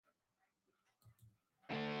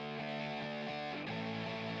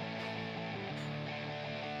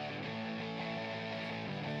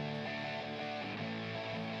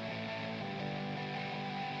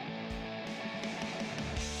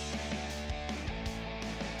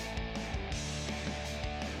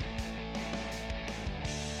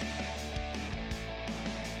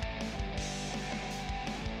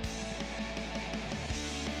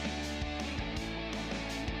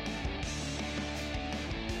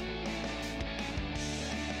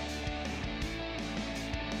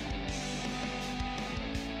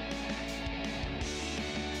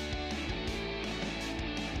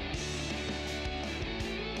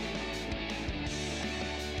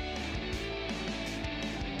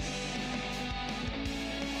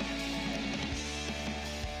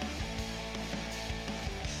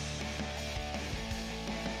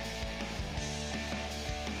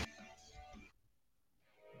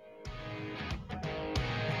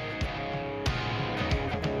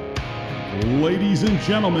Ladies and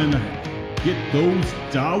gentlemen, get those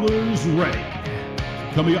dollars ready.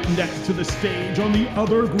 Coming up next to the stage on the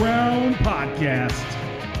OtherGround podcast,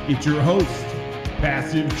 it's your host,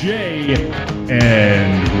 Passive J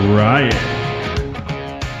and Ryan.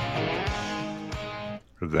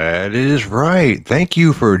 That is right. Thank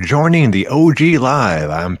you for joining the OG Live.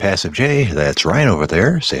 I'm Passive J. That's Ryan over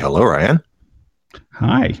there. Say hello, Ryan.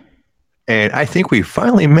 Hi. And I think we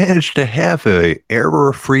finally managed to have a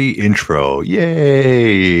error-free intro.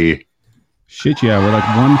 Yay! Shit, yeah, we're like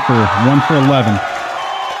one for 11.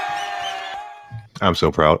 I'm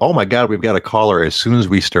so proud. Oh my God, we've got a caller as soon as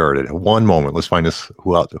we started. One moment. Let's find this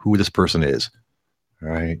who this person is. All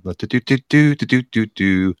right. Let's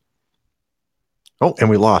do. Oh,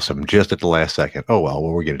 and we lost him just at the last second. Oh, well, what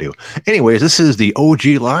are we going to do? Anyways, this is the OG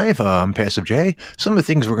Live. I'm Passive J. Some of the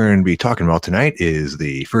things we're going to be talking about tonight is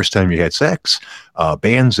the first time you had sex,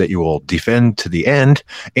 bands that you will defend to the end,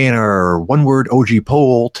 and our one-word OG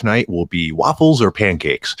poll tonight will be waffles or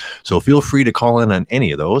pancakes. So feel free to call in on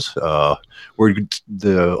any of those.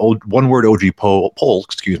 The old one-word OG poll,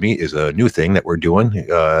 is a new thing that we're doing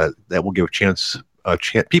that will give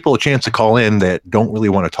people a chance to call in that don't really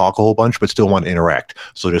want to talk a whole bunch but still want to interact.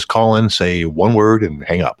 So just call in, say one word, and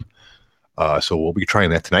hang up. So we'll be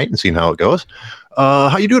trying that tonight and seeing how it goes.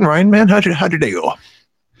 How you doing, Ryan, man? How'd your day go?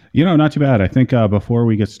 You know, not too bad. I think before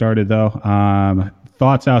we get started, though,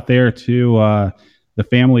 thoughts out there to the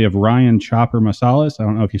family of Ryan Chopper Masalas. I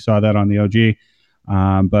don't know if you saw that on the OG,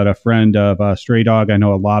 but a friend of Stray Dog. I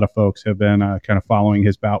know a lot of folks have been kind of following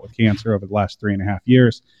his bout with cancer over the last 3.5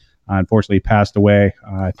 years. Unfortunately, passed away,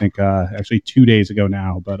 I think, actually 2 days ago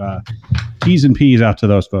now. But T's and P's out to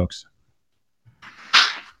those folks.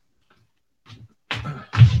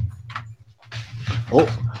 Oh,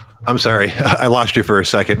 I'm sorry. I lost you for a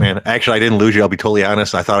second, man. Actually, I didn't lose you. I'll be totally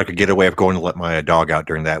honest. I thought I could get away with going to let my dog out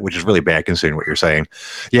during that, which is really bad considering what you're saying.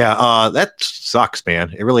 Yeah, that sucks,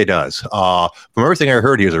 man. It really does. From everything I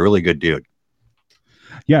heard, he was a really good dude.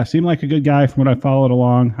 Yeah, seemed like a good guy from what I followed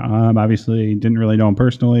along. Obviously, didn't really know him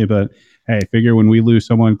personally, but hey, figure when we lose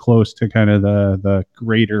someone close to kind of the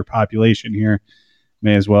greater population here,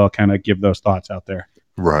 may as well kind of give those thoughts out there.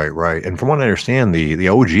 Right. And from what I understand, the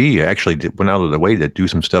OG actually went out of the way to do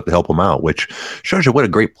some stuff to help him out, which shows you what a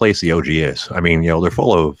great place the OG is. I mean, they're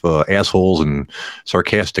full of assholes and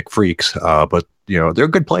sarcastic freaks, but, they're a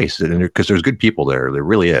good place because there's good people there. There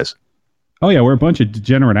really is. Oh, yeah, we're a bunch of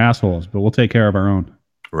degenerate assholes, but we'll take care of our own.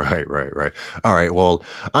 Right. All right. Well,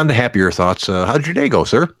 on to happier thoughts. How did your day go,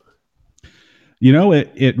 sir?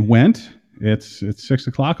 It went. It's 6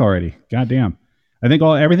 o'clock already. Goddamn. I think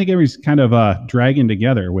everything is kind of dragging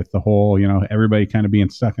together with the whole, everybody kind of being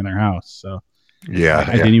stuck in their house. So yeah,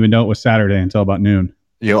 I didn't even know it was Saturday until about noon.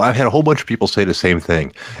 I've had a whole bunch of people say the same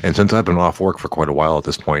thing. And since I've been off work for quite a while at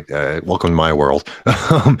this point, welcome to my world.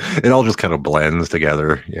 It all just kind of blends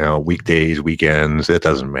together, weekdays, weekends, it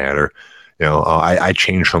doesn't matter. I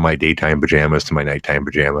changed from my daytime pajamas to my nighttime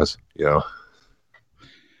pajamas,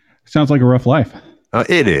 Sounds like a rough life.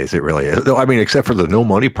 It is. It really is. Though, I mean, except for the no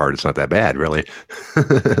money part, it's not that bad, really. Who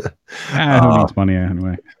needs money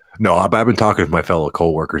anyway? No, I've been talking to my fellow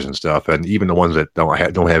coworkers and stuff, and even the ones that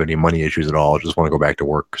don't have any money issues at all, just want to go back to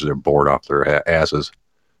work because they're bored off their asses.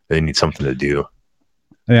 They need something to do.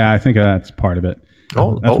 Yeah, I think that's part of it.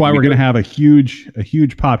 That's why we're going to have a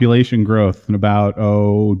huge population growth in about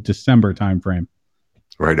December timeframe.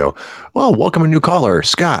 Righto. Well, welcome a new caller,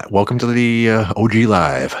 Scott. Welcome to the OG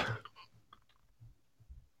Live.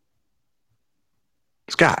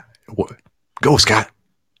 Scott, go Scott,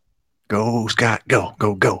 go Scott, go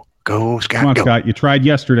Scott. Come on, go. Scott. You tried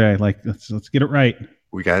yesterday. Let's get it right.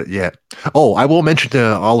 We got it. Yeah. Oh, I will mention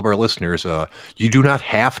to all of our listeners, you do not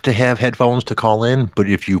have to have headphones to call in, but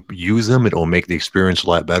if you use them, it will make the experience a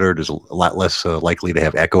lot better. There's a lot less likely to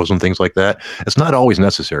have echoes and things like that. It's not always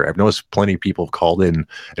necessary. I've noticed plenty of people have called in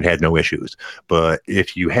and had no issues. But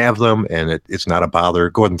if you have them and it's not a bother,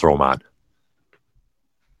 go ahead and throw them on.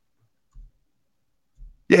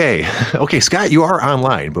 Yay. Okay, Scott, you are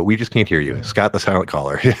online, but we just can't hear you. Scott, the silent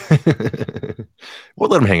caller. We'll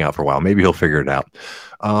let him hang out for a while. Maybe he'll figure it out.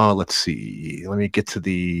 Let's see. Let me get to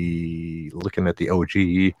looking at the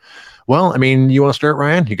OG. Well, I mean, you want to start,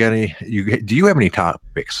 Ryan? Do you have any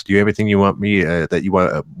topics? Do you have anything you want me that you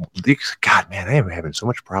want? God, man, I am having so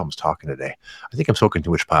much problems talking today. I think I'm smoking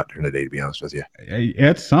too much pot during the day, to be honest with you.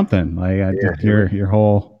 It's something your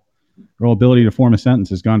whole ability to form a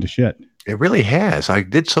sentence has gone to shit. It really has. I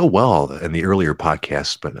did so well in the earlier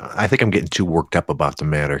podcasts, but I think I'm getting too worked up about the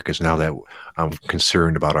matter because now that I'm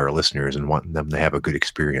concerned about our listeners and wanting them to have a good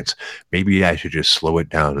experience, maybe I should just slow it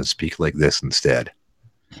down and speak like this instead.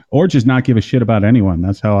 Or just not give a shit about anyone.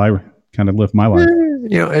 That's how I kind of live my life.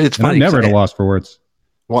 It's And I'm funny. never at a loss for words.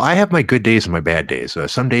 Well, I have my good days and my bad days.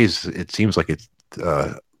 Some days it seems like it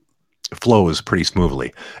flows pretty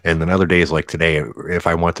smoothly, and then other days like today, if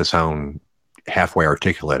I want to sound halfway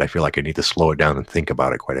articulate, I feel like I need to slow it down and think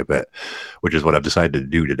about it quite a bit, which is what I've decided to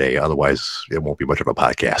do today. Otherwise, it won't be much of a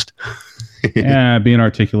podcast. Yeah, being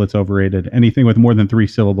articulate's overrated. Anything with more than 3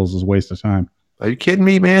 syllables is a waste of time. Are you kidding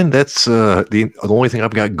me, man? That's the only thing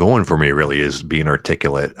I've got going for me really is being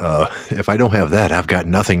articulate. If I don't have that, I've got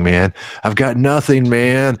nothing, man. I've got nothing,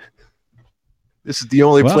 man. This is the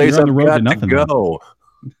only place I've got to go.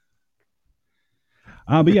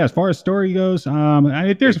 But yeah, as far as story goes,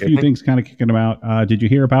 there's a few things kind of kicking about. Did you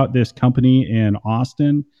hear about this company in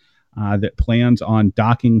Austin that plans on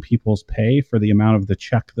docking people's pay for the amount of the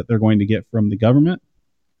check that they're going to get from the government?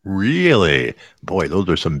 Really? Boy, those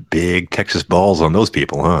are some big Texas balls on those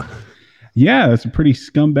people, huh? Yeah, that's a pretty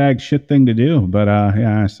scumbag shit thing to do. But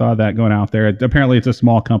yeah, I saw that going out there. Apparently, it's a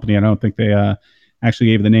small company. I don't think they actually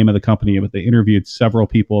gave the name of the company, but they interviewed several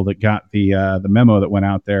people that got the memo that went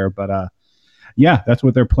out there. But yeah, that's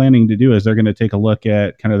what they're planning to do. Is they're going to take a look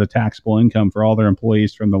at kind of the taxable income for all their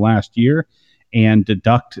employees from the last year and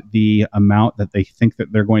deduct the amount that they think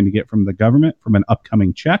that they're going to get from the government from an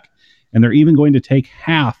upcoming check. And they're even going to take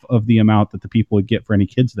half of the amount that the people would get for any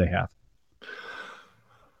kids they have.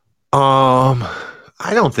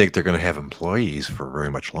 I don't think they're going to have employees for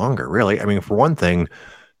very much longer, really. I mean, for one thing,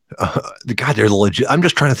 God, they're legit. I'm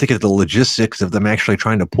just trying to think of the logistics of them actually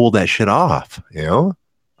trying to pull that shit off.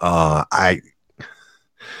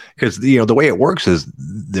 Because the way it works is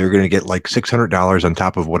they're going to get like $600 on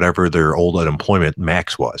top of whatever their old unemployment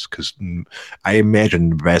max was. Because I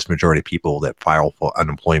imagine the vast majority of people that file for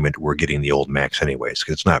unemployment were getting the old max anyways,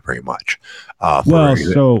 because it's not very much.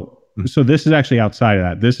 So this is actually outside of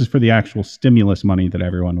that. This is for the actual stimulus money that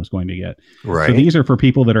everyone was going to get. Right. So these are for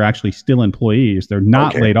people that are actually still employees. They're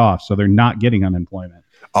not laid off, so they're not getting unemployment.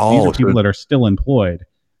 These are people that are still employed.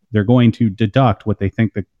 They're going to deduct what they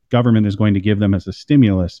think the government is going to give them as a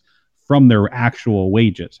stimulus from their actual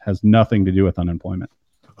wages. Has nothing to do with unemployment.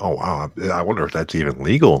 Oh, wow. I wonder if that's even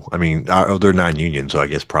legal. I mean, they're non-union, so I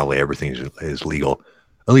guess probably everything is legal.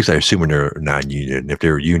 At least I assume they're non-union. If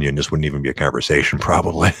they're union, this wouldn't even be a conversation,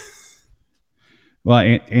 probably.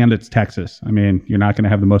 Well, and it's Texas. I mean, you're not going to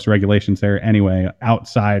have the most regulations there anyway,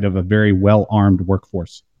 outside of a very well-armed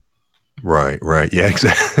workforce. Right. Yeah,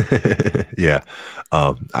 exactly. Yeah.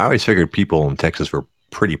 I always figured people in Texas were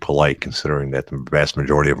pretty polite, considering that the vast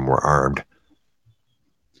majority of them were armed.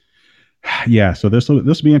 Yeah, so this will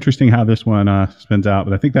be interesting how this one spins out.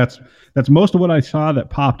 But I think that's most of what I saw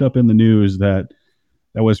that popped up in the news that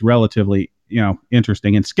was relatively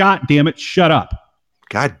interesting. And Scott, damn it, shut up.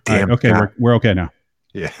 God damn. Right, okay, God. We're okay now.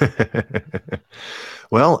 Yeah.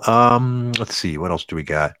 Well, let's see. What else do we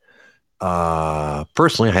got?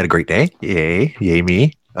 Personally, I had a great day. Yay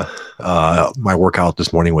me. My workout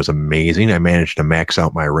this morning was amazing. I managed to max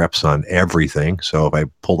out my reps on everything. So if I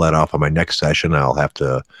pull that off on my next session, I'll have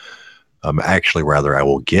to, I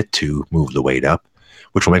will get to move the weight up,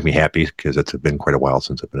 which will make me happy because it's been quite a while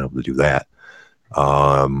since I've been able to do that.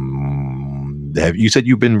 Have you said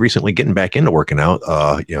you've been recently getting back into working out?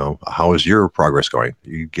 How is your progress going?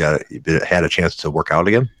 You had a chance to work out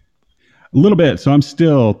again? A little bit. So I'm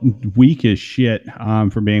still weak as shit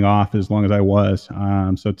from being off as long as I was.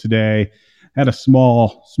 So today had a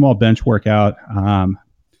small bench workout.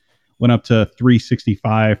 Went up to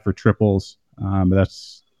 365 for triples. But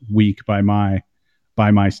that's weak by my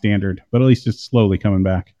standard. But at least it's slowly coming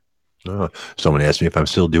back. Someone asked me if I'm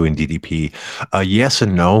still doing DDP. Yes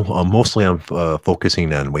and no. Mostly I'm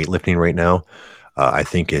focusing on weightlifting right now. I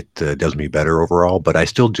think it does me better overall, but I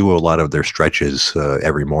still do a lot of their stretches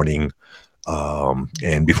every morning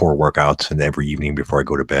and before workouts and every evening before I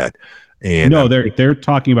go to bed. And no, they're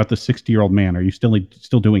talking about the 60-year-old man. Are you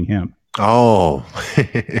still doing him? Oh,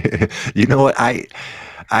 you know what?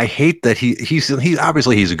 I hate that he's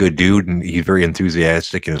obviously he's a good dude and he's very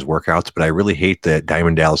enthusiastic in his workouts, but I really hate that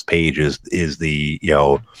Diamond Dallas Page is the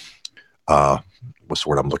what's the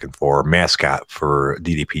word I'm looking for, mascot for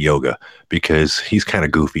DDP yoga, because he's kind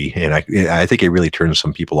of goofy and I think it really turns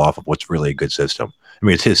some people off of what's really a good system. I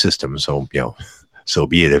mean, it's his system, so so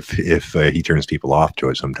be it if he turns people off to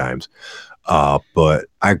it sometimes. But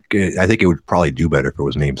I think it would probably do better if it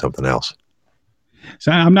was named something else.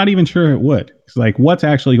 So I'm not even sure it would. It's like, what's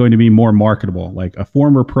actually going to be more marketable? Like a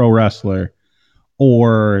former pro wrestler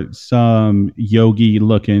or some yogi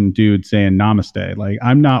looking dude saying namaste? Like,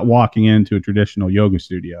 I'm not walking into a traditional yoga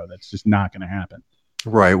studio. That's just not going to happen.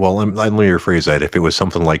 Right. Well, let me rephrase that. If it was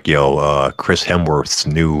something like, Chris Hemsworth's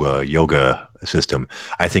new yoga system,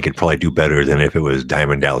 I think it'd probably do better than if it was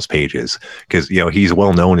Diamond Dallas Page's, because he's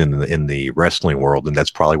well known in the wrestling world, and that's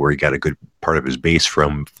probably where he got a good part of his base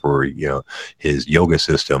from for his yoga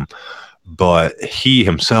system. But he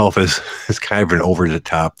himself is kind of an over the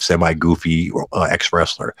top, semi goofy ex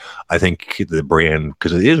wrestler. I think the brand,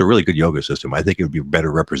 because it is a really good yoga system, I think it would be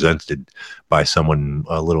better represented by someone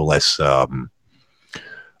a little less.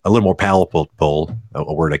 A little more palatable,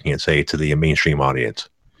 a word I can't say, to the mainstream audience.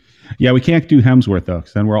 Yeah, we can't do Hemsworth though,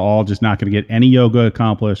 because then we're all just not going to get any yoga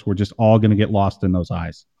accomplished. We're just all going to get lost in those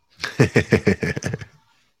eyes.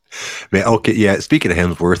 Man, okay, yeah. Speaking of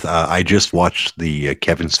Hemsworth, I just watched the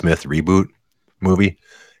Kevin Smith reboot movie,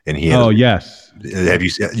 and he had. Oh yes. Have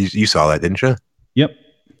you saw that, didn't you? Yep.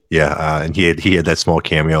 Yeah, and he had that small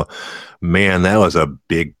cameo. Man, that was a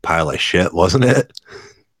big pile of shit, wasn't it?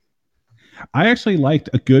 I actually liked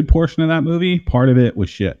a good portion of that movie. Part of it was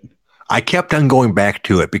shit. I kept on going back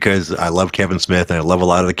to it because I love Kevin Smith and I love a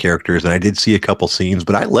lot of the characters, and I did see a couple scenes,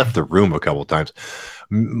 but I left the room a couple times.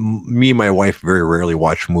 Me and my wife very rarely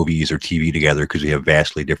watch movies or TV together because we have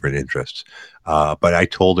vastly different interests. But I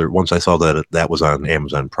told her once I saw that that was on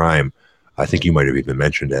Amazon Prime. I think you might have even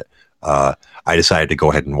mentioned it. I decided to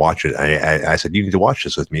go ahead and watch it. I said, you need to watch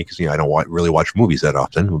this with me because I don't really watch movies that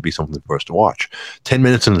often. It would be something for us to watch. 10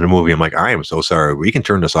 minutes into the movie, I'm like, I am so sorry. We can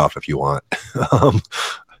turn this off if you want. um,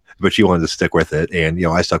 but she wanted to stick with it, and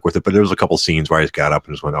I stuck with it. But there was a couple scenes where I just got up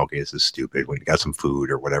and just went, "Okay, this is stupid." When you got some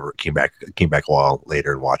food or whatever, came back a while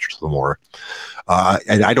later and watched some more.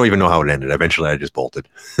 And I don't even know how it ended. Eventually, I just bolted.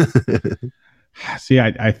 See,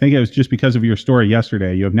 I think it was just because of your story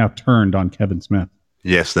yesterday. You have now turned on Kevin Smith.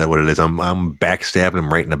 Yes, that's what it is. I'm backstabbing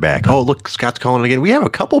him right in the back. Oh, look, Scott's calling again. We have a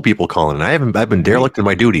couple people calling. I've been derelict in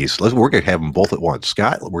my duties. We're gonna have them both at once.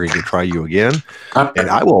 Scott, we're gonna try you again,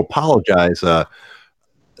 and I will apologize.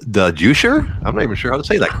 The juicer? I'm not even sure how to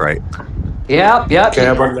say that right. Yep. Okay,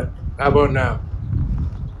 how about now?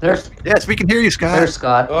 Yes, we can hear you, Scott. There's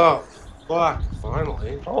Scott. Oh, fuck!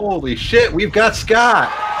 Finally. Holy shit, we've got Scott.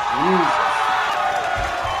 Jesus.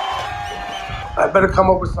 I better come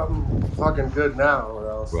up with something fucking good now, or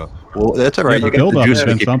else. Well, that's all right. Yeah, You the got the build-up juice has to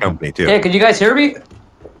been keep something. company too. Hey, can you guys hear me?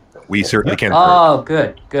 We certainly can. Oh,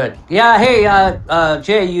 good. Yeah, hey,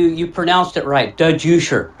 Jay, you pronounced it right. The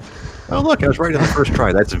juicer. Oh, look, I was right on the first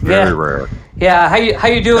try. That's very rare. Yeah, how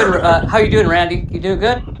you doing? How you doing, Randy? You doing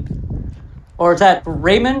good? Or is that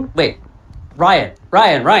Raymond? Wait, Ryan.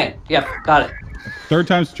 Yep, got it. Third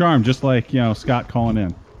time's the charm, just like Scott calling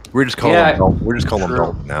in. We're just calling him. We're just calling him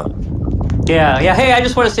Dalton now. Yeah. Hey, I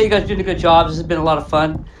just want to say you guys are doing a good job. This has been a lot of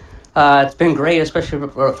fun. It's been great, especially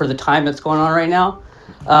for the time that's going on right now.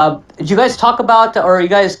 Did you guys talk about, or you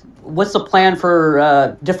guys, what's the plan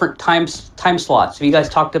for different time slots? Have you guys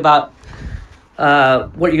talked about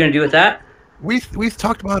what you're going to do with that? We've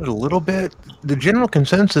talked about it a little bit. The general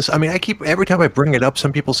consensus, I mean, every time I bring it up,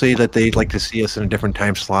 some people say that they'd like to see us in a different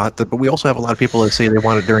time slot, but we also have a lot of people that say they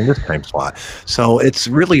want it during this time slot. So it's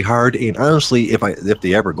really hard. And honestly, if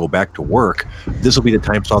they ever go back to work, this will be the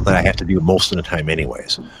time slot that I have to do most of the time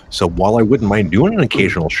anyways. So while I wouldn't mind doing an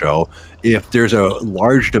occasional show, if there's a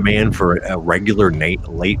large demand for a regular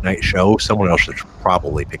late night show, someone else should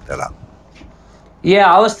probably pick that up.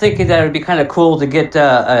 Yeah, I was thinking that it'd be kind of cool to get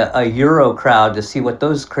a Euro crowd to see what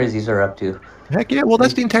those crazies are up to. Heck yeah! Well,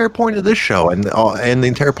 that's the entire point of this show, and the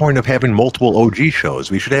entire point of having multiple OG shows.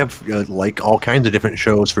 We should have like all kinds of different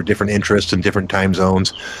shows for different interests and different time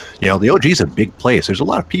zones. The OG is a big place. There's a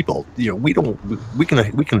lot of people. We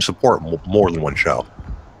can support more than one show.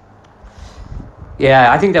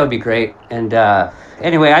 Yeah, I think that would be great. And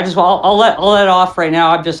anyway, I'll let off right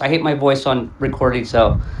now. I hate my voice on recording.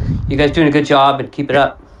 So, you guys doing a good job and keep it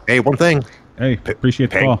up. Hey, one thing. Hey,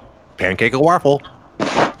 appreciate the call. Pancake or waffle?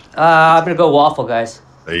 I'm gonna go waffle, guys.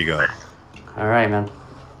 There you go. All right, man.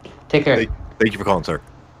 Take care. Thank you for calling, sir.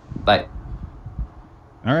 Bye.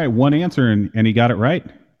 All right, one answer and he got it right.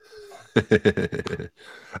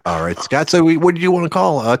 All right, Scott. So, what did you want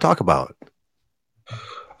to talk about?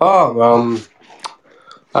 Oh,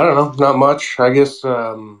 I don't know, not much. I guess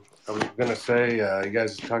I was gonna say you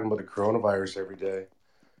guys are talking about the coronavirus every day.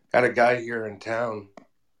 Had a guy here in town.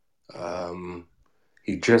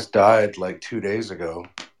 He just died like 2 days ago.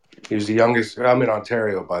 He was the youngest. I'm in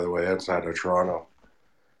Ontario, by the way, outside of Toronto.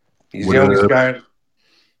 He's the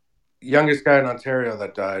youngest guy in Ontario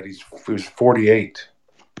that died. He was 48.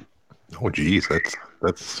 Oh, geez,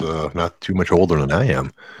 that's not too much older than I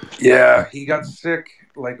am. Yeah, he got sick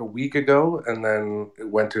like a week ago, and then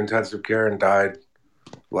went to intensive care and died.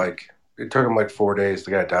 Like, it took him like 4 days.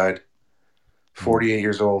 The guy died. 48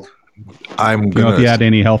 years old. I'm Do you know if gonna. he had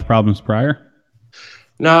any health problems prior?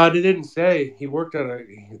 No, they didn't say. He worked at a.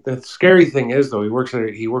 The scary thing is though, he worked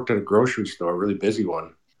at a grocery store, a really busy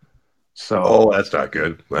one. So Oh, that's not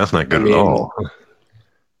good. That's not I good at mean, all.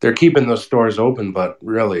 they're keeping those stores open, but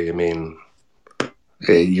really, I mean,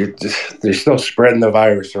 they're still spreading the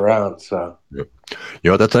virus around. So You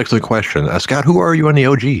know, that's actually a question. Scott, who are you on the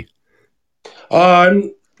OG?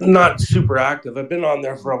 I'm not super active. I've been on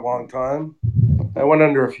there for a long time. I went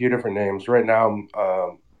under a few different names. Right now,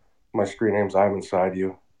 my screen name's I'm Inside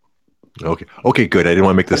You. Okay, good. I didn't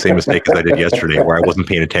want to make the same mistake as I did yesterday, where I wasn't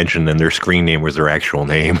paying attention and their screen name was their actual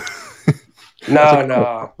name. No,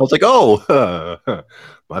 I was like, oh,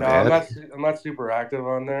 my no, bad. I'm not super active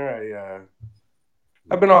on there.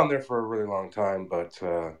 I've been on there for a really long time, but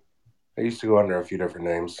I used to go under a few different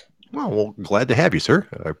names. Well, glad to have you, sir.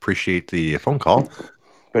 I appreciate the phone call.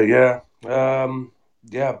 But yeah,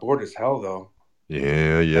 bored as hell though.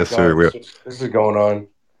 Yeah, Thank yes, God, sir. this is going on.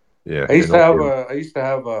 Yeah, I used to no have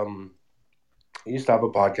kidding. a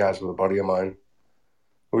podcast with a buddy of mine.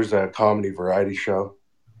 It was a comedy variety show,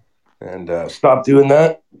 and stopped doing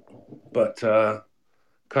that. But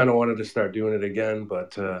kind of wanted to start doing it again.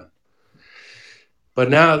 But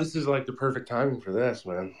now this is like the perfect timing for this,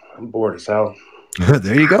 man. I'm bored as hell.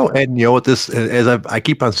 There you go. And you know what? This, as I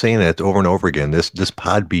keep on saying it over and over again, this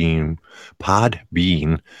Podbean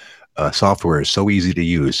software is so easy to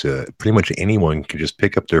use. Pretty much anyone can just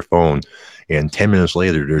pick up their phone, and 10 minutes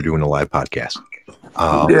later, they're doing a live podcast.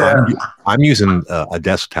 Yeah, I'm using a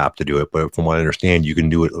desktop to do it, but from what I understand, you can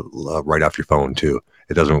do it right off your phone too.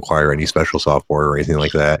 It doesn't require any special software or anything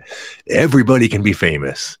like that. Everybody can be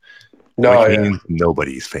famous, no, which yeah, means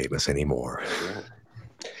nobody's famous anymore.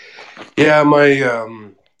 yeah.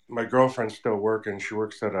 My girlfriend's still working. She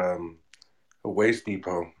works at a waste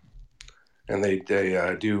depot, and they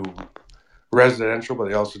do residential, but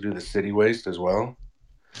they also do the city waste as well.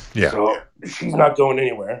 Yeah. So she's not going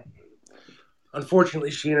anywhere.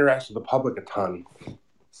 Unfortunately, she interacts with the public a ton.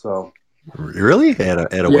 So Really? At a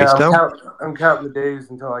yeah, waste dump? I'm counting the days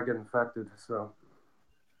until I get infected. So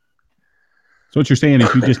So what you're saying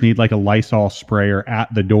is you just need like a Lysol sprayer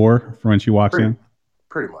at the door for when she walks pretty in?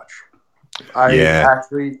 pretty much. Yeah.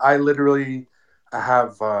 I literally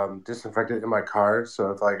have disinfectant in my car.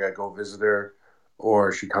 So if like I go visit her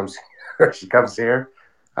or she comes or she comes here,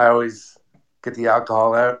 I always get the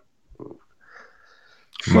alcohol out.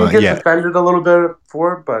 She gets Yeah. offended a little bit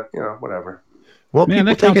for it, but whatever. Well, Man, people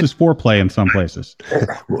that take counts it. as foreplay in some places.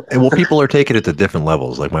 Well, people are taking it to different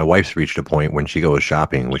levels. Like my wife's reached a point when she goes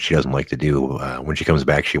shopping, which she doesn't like to do. When she comes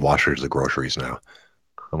back, she washes the groceries now.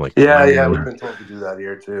 I'm like, Yeah, we've been told to do that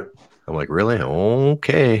here too. I'm like, really?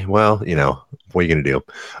 Okay. Well, what are you going to do?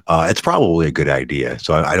 It's probably a good idea.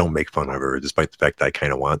 So I don't make fun of her, despite the fact that I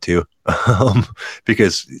kind of want to,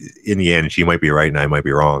 because in the end, she might be right and I might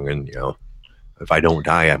be wrong. And, if I don't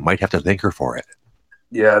die, I might have to thank her for it.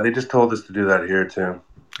 Yeah, they just told us to do that here too.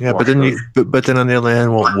 Yeah, but then but then on the other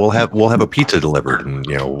hand, we'll have a pizza delivered, and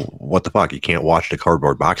what the fuck? You can't wash the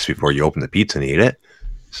cardboard box before you open the pizza and eat it.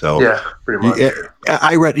 So Yeah, pretty much.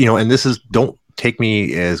 I read, and this is, don't take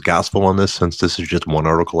me as gospel on this, since this is just one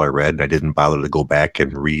article I read, and I didn't bother to go back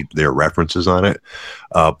and read their references on it.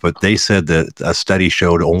 But they said that a study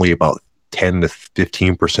showed only about 10 to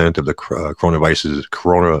 15% of the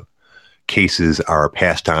corona cases are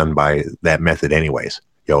passed on by that method anyways.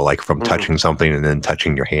 Like from touching something and then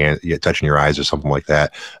touching your hand, touching your eyes or something like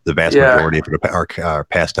that. The vast majority of it are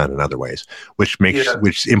passed on in other ways, which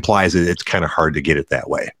implies that it's kind of hard to get it that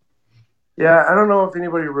way. Yeah, I don't know if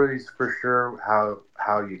anybody really is for sure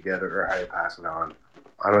how you get it or how you pass it on.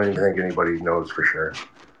 I don't even think anybody knows for sure.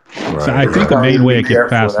 Right, So I think the main way it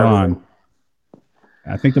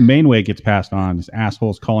gets passed on, is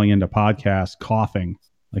assholes calling into podcasts coughing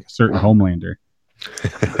like a certain Homelander.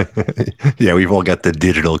 Yeah, we've all got the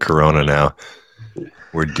digital corona now.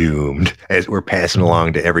 We're doomed as we're passing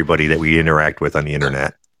along to everybody that we interact with on the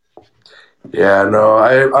internet. Yeah, no,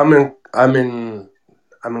 I'm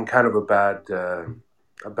in kind of a bad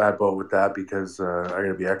boat with that because I got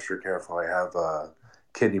to be extra careful. I have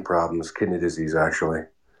kidney disease actually.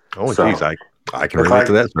 Oh, So, geez, I can relate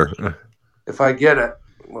to that, sir. If I get it,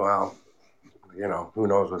 well, who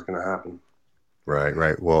knows what's going to happen.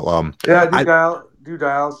 Right. Well, yeah, I do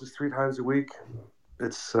dialysis 3 times a week.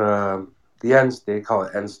 It's the end stage. They call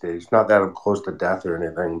it end stage. Not that I'm close to death or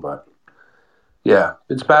anything, but yeah,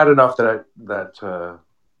 it's bad enough that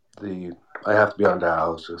I have to be on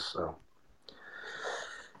dialysis. So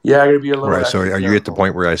yeah, I got to be a little. Right. So, are you at the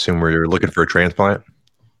point where I assume where you're looking for a transplant?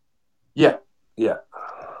 Yeah. Yeah.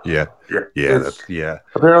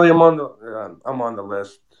 Apparently, I'm on the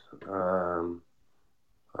list.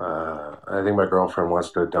 I think my girlfriend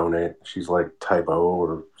wants to donate. She's like type O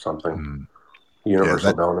or something. Mm. Yeah,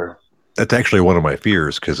 Universal donor. that's actually one of my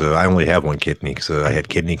fears because I only have one kidney because I had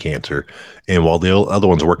kidney cancer, and while the other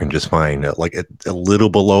one's working just fine, like a little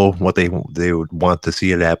below what they would want to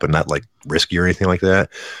see it happen, not like risky or anything like that.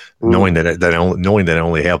 Knowing that knowing that I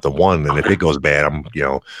only have the one, and if it goes bad, I'm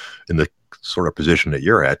in the sort of position that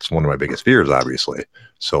you're at. It's one of my biggest fears, obviously.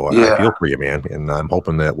 So I Yeah. feel for you, man, and I'm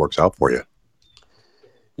hoping that works out for you.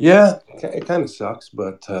 Yeah, it kind of sucks,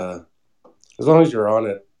 but as long as you're on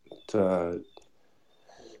it,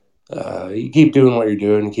 uh, you keep doing what you're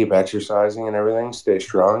doing, you keep exercising and everything, stay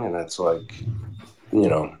strong, and it's like,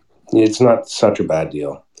 it's not such a bad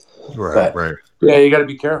deal. Right, But right. yeah, you got to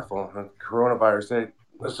be careful. Coronavirus,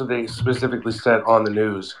 they specifically said on the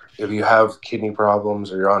news, if you have kidney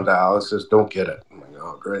problems or you're on dialysis, don't get it. I'm like,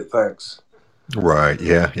 oh, great, thanks. Right.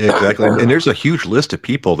 Yeah, exactly. And there's a huge list of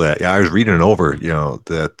people that I was reading it over,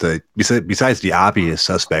 that besides the obvious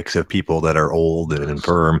suspects of people that are old and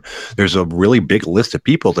infirm, there's a really big list of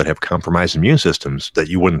people that have compromised immune systems that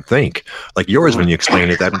you wouldn't think. Like yours, when you explain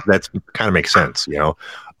it, that kind of makes sense,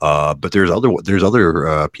 but there's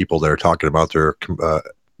other people that are talking about their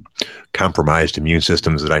compromised immune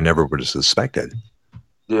systems that I never would have suspected.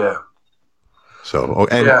 Yeah. So,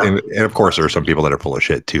 and of course, there are some people that are full of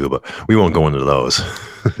shit too, but we won't go into those.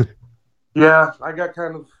 Yeah, I got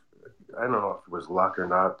kind of, I don't know if it was luck or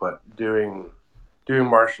not, but doing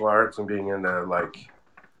martial arts and being into like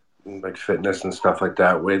fitness and stuff like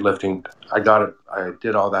that, weightlifting, I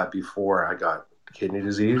did all that before I got kidney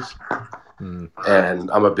disease. And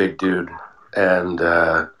I'm a big dude. And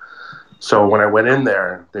so when I went in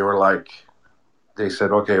there, they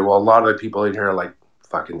said, okay, well, a lot of the people in here are like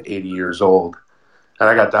fucking 80 years old. And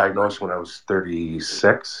I got diagnosed when I was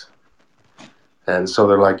 36. And so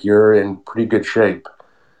they're like, you're in pretty good shape.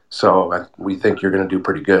 So we think you're going to do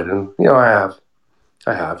pretty good. And, I have.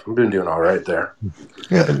 I've been doing all right there.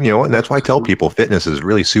 Yeah, and that's why I tell people fitness is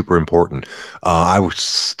really super important.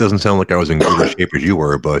 Doesn't sound like I was in good shape as you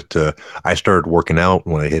were, but I started working out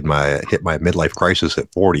when I hit my midlife crisis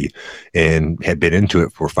at 40, and had been into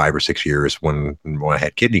it for 5 or 6 years when I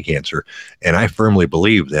had kidney cancer. And I firmly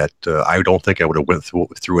believe that I don't think I would have went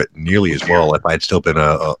through it nearly as well if I'd still been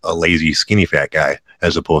a lazy, skinny, fat guy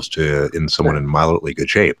as opposed to someone in moderately good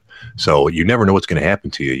shape. So you never know what's going to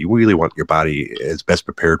happen to you. You really want your body as best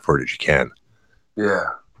prepared for it as you can. Yeah.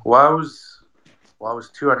 Well, I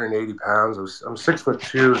was 280 pounds. I'm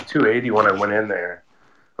 6'2", 280 when I went in there.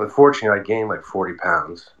 Unfortunately, I gained like 40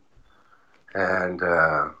 pounds, and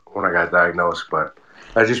when I got diagnosed. But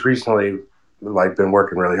I just recently been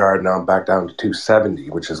working really hard. Now I'm back down to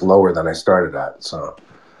 270, which is lower than I started at. So.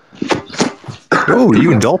 Oh,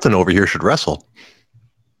 you and Dalton over here should wrestle.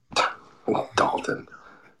 Dalton.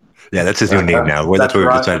 Yeah, that's his new name now. That's what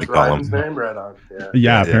we've decided to call him. Name right on.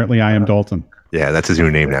 Yeah, apparently I am Dalton. Yeah, that's his new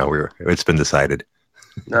name now. It's been decided.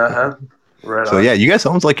 Right. So on. Yeah, you guys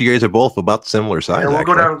sounds like you guys are both about similar size. Yeah, we'll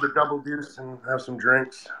actually go down to the Double Deuce and have some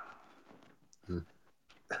drinks.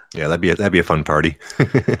 Yeah, that'd be a fun party.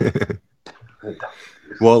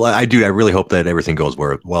 Well, I really hope that everything goes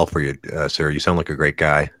well for you, sir. You sound like a great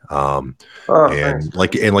guy. And thanks.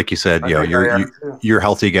 like you said, you're a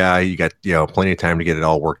healthy guy. You got plenty of time to get it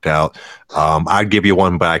all worked out. I'd give you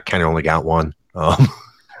one, but I kind of only got one. I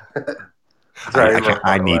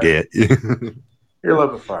need it. You're a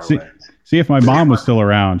little bit far away. See, if my mom was still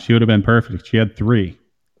around, she would have been perfect. She had 3.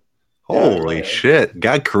 Holy shit!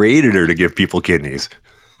 God created her to give people kidneys.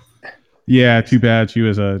 Yeah, too bad she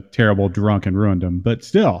was a terrible drunk and ruined them. But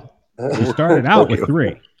still, she started out with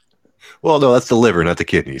 3. Well, no, that's the liver, not the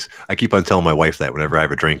kidneys. I keep on telling my wife that whenever I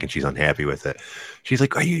have a drink and she's unhappy with it. She's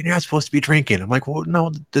like, you're not supposed to be drinking. I'm like, well,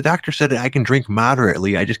 no, the doctor said I can drink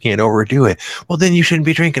moderately. I just can't overdo it. Well, then you shouldn't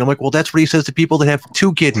be drinking. I'm like, well, that's what he says to people that have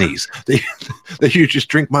 2 kidneys. That you just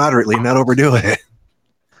drink moderately, not overdo it.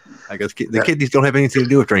 I guess the kidneys don't have anything to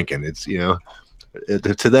do with drinking. It's,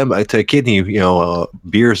 to them, to a kidney,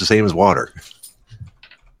 beer is the same as water.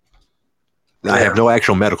 I have no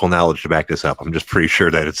actual medical knowledge to back this up. I'm just pretty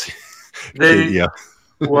sure that it's...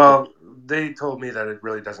 Well, they told me that it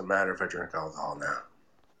really doesn't matter if I drink alcohol now.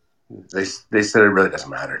 They said it really doesn't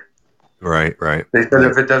matter. Right. They said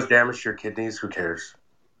if it does damage to your kidneys, who cares?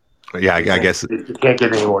 Yeah, I guess... You can't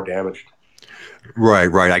get any more damaged.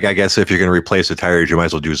 Right. I guess if you're going to replace the tires, you might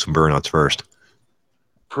as well do some burnouts first.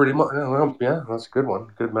 Pretty much. Well, yeah, that's a good one.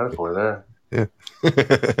 Good metaphor there. Yeah.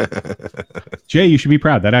 Jay, you should be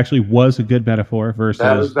proud. That actually was a good metaphor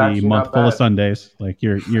versus the month full of Sundays. Like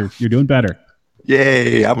you're doing better.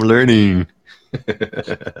 Yay! I'm learning.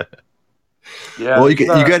 Yeah. Well, you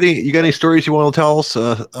got any stories you want to tell us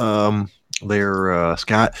there,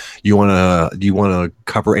 Scott. Do you want to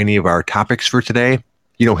cover any of our topics for today?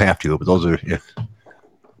 You don't have to, but those are. Yeah.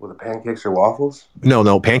 With the pancakes or waffles?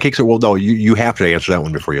 No, pancakes are, well, no, you have to answer that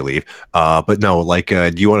one before you leave. But no, like,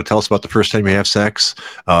 do you want to tell us about the first time you have sex?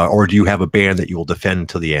 Or do you have a band that you will defend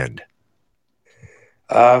to the end?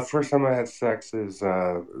 First time I had sex is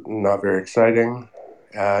not very exciting.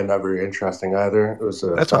 Not very interesting either. It was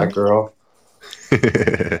a That's fat fine. girl.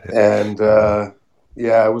 And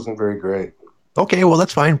yeah, it wasn't very great. Okay, well,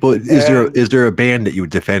 that's fine. But is there a band that you would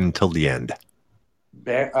defend until the end?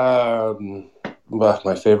 Well,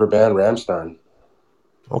 my favorite band, Rammstein.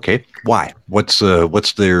 Okay, why? What's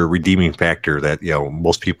their redeeming factor that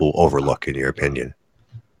most people overlook, in your opinion?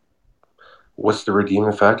 What's the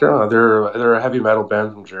redeeming factor? Oh, they're a heavy metal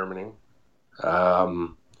band from Germany. Not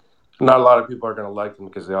a lot of people are going to like them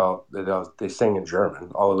because they sing in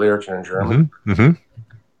German. All the lyrics are in German. Mm-hmm.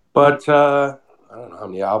 But I don't know how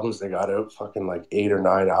many albums they got out. Fucking like 8 or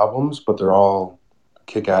 9 albums, but they're all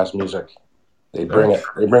kick-ass music. They bring it.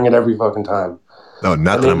 They bring it every fucking time. No,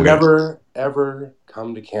 not and that they I'm never ever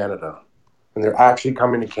come to Canada. And they're actually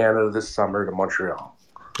coming to Canada this summer to Montreal.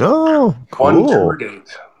 Oh, cool. One tour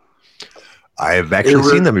date. I've actually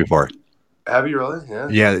seen them before. Have you really? Yeah.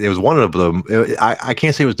 Yeah, it was one of them. I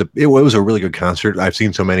can't say it was a really good concert. I've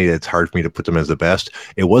seen so many that it's hard for me to put them as the best.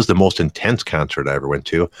 It was the most intense concert I ever went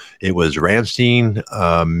to. It was Rammstein,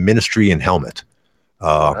 Ministry, and Helmet.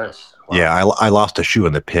 Nice. Wow. Yeah, I lost a shoe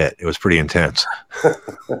in the pit. It was pretty intense.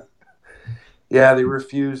 Yeah, they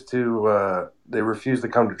refused to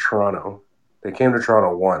come to Toronto. They came to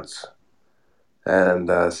Toronto once and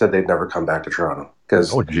said they'd never come back to Toronto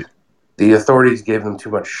because the authorities gave them too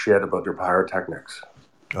much shit about their pyrotechnics.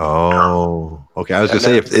 Oh, okay. I was going to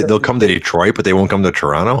say, if they'll come to Detroit, but they won't come to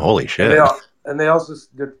Toronto? Holy shit. And they also,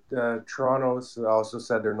 Toronto also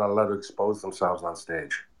said they're not allowed to expose themselves on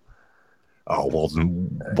stage. Oh, well,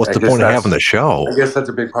 what's the point of having the show? I guess that's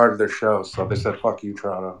a big part of their show. So they said, fuck you,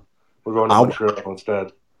 Toronto. We're going to Montreal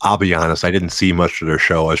instead. I'll be honest. I didn't see much of their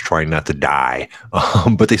show. I was trying not to die.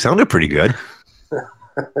 But they sounded pretty good.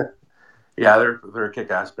 Yeah, they're a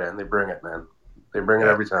kick-ass band. They bring it, man. They bring it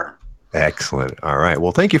every time. Excellent. All right.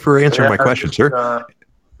 Well, thank you for answering my question, sir.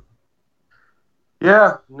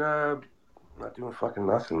 Not doing fucking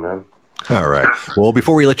nothing, man. All right. Well,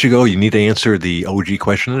 before we let you go, you need to answer the OG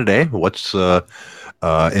question of the day. What's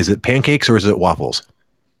is it pancakes or is it waffles?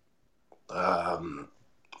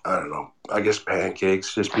 I don't know. I guess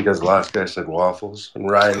pancakes, just because the last guy said waffles, and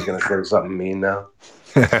Ryan's gonna say something mean now.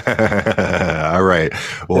 All right.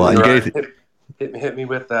 Well, hit me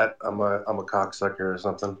with that. I'm a cocksucker or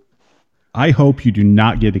something. I hope you do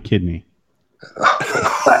not get a kidney.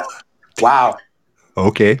 Wow.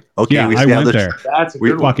 Okay. Yeah, I went there. That's a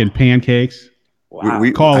good one. Fucking pancakes. Wow.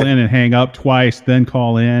 We call in and hang up twice, then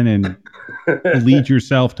call in and lead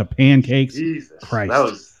yourself to pancakes. Jesus Christ. That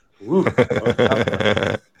was.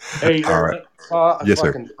 Hey, I saw a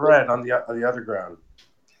fucking thread on the OtherGround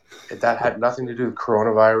that had nothing to do with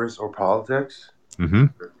coronavirus or politics. Mm-hmm.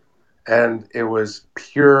 And it was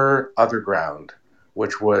pure OtherGround,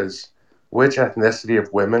 which was which ethnicity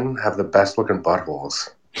of women have the best looking buttholes.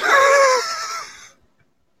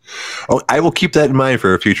 Oh, I will keep that in mind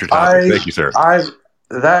for a future topic. Thank you, sir.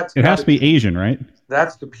 It has to be Asian, right?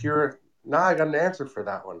 That's the pure. No, I got an answer for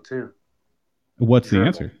that one too. What's the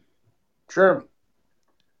answer? German.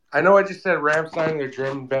 I know I just said Rammstein, they're a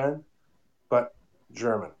German band, but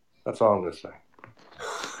German. That's all I'm going to say.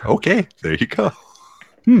 Okay, there you go.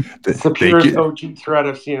 It's the purest OG thread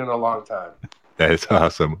I've seen in a long time. That is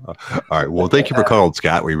awesome. All right. Well, thank you for calling,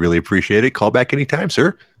 Scott. We really appreciate it. Call back anytime,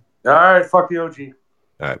 sir. All right. Fuck the OG.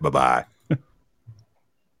 All right. Bye-bye.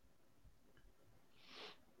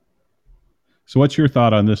 So what's your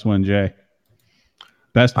thought on this one, Jay?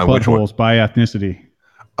 Best buttholes by ethnicity.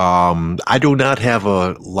 I do not have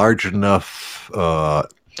a large enough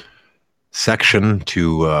section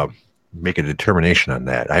to make a determination on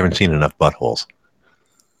that. I haven't seen enough buttholes.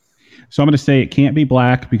 So I'm going to say it can't be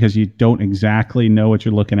black because you don't exactly know what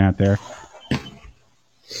you're looking at there.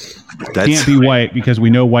 It can't be white because we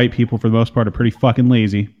know white people for the most part are pretty fucking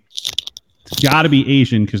lazy. It's got to be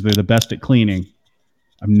Asian because they're the best at cleaning.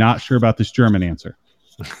 I'm not sure about this German answer.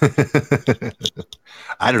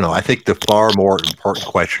 I don't know. I think the far more important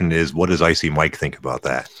question is, what does Icy Mike think about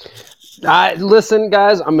that? Listen,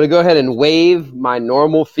 guys, I'm going to go ahead and waive my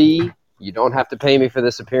normal fee. You don't have to pay me for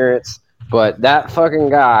this appearance. But that fucking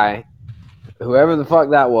guy, whoever the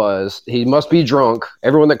fuck that was, he must be drunk.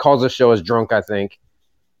 Everyone that calls this show is drunk, I think.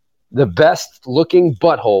 The best looking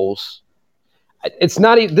buttholes. It's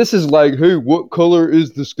not even, this is like, hey, what color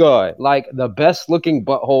is the sky? Like, the best looking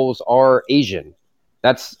buttholes are Asian.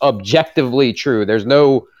 That's objectively true. There's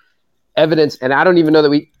no evidence, and I don't even know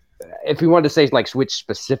that if we wanted to say like which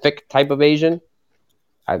specific type of Asian,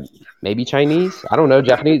 maybe Chinese. I don't know.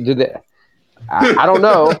 Japanese. I don't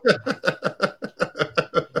know.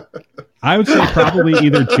 I would say probably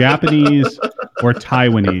either Japanese or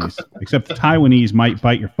Taiwanese, except the Taiwanese might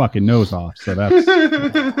bite your fucking nose off. So that's.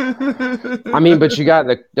 I mean, but you got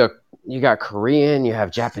you got Korean, you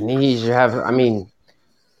have Japanese,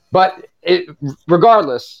 but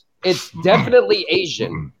regardless, it's definitely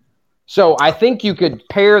Asian. So I think you could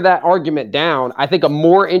pare that argument down. I think a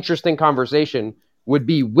more interesting conversation would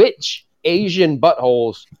be which Asian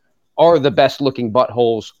buttholes are the best looking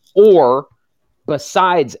buttholes, or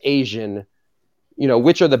besides Asian,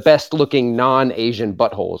 which are the best looking non-Asian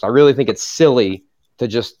buttholes. I really think it's silly to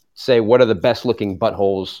just say what are the best looking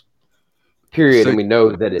buttholes, period, and we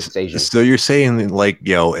know that it's Asian. So you're saying like,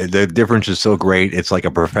 the difference is so great, it's like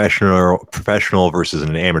a professional versus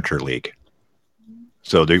an amateur league.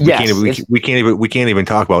 So we can't even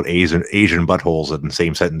talk about Asian buttholes in the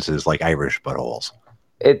same sentences like Irish buttholes.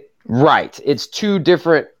 Right. It's two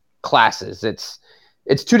different classes. It's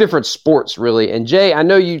two different sports, really. And Jay, I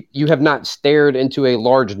know you have not stared into a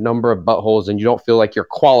large number of buttholes, and you don't feel like you're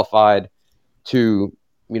qualified to,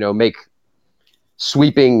 make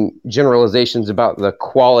sweeping generalizations about the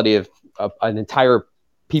quality of an entire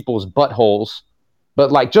people's buttholes.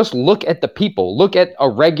 But like, just look at the people. Look at a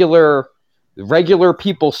regular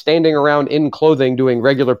people standing around in clothing doing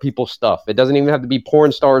regular people stuff. It doesn't even have to be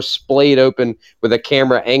porn stars splayed open with a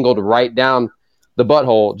camera angled right down the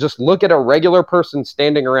butthole. Just look at a regular person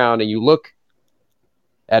standing around, and you look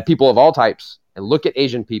at people of all types and look at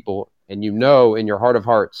Asian people, and in your heart of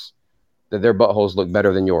hearts that their buttholes look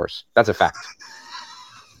better than yours. That's a fact.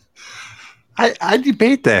 I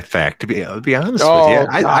debate that fact, to be honest with you.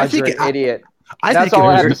 I think you're an idiot. That's all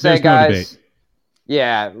I have to say, guys.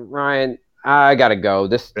 Yeah, Ryan, I gotta go.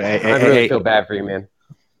 I really feel bad for you, man.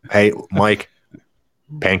 Hey, Mike,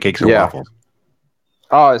 pancakes or waffles?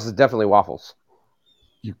 Oh, this is definitely waffles.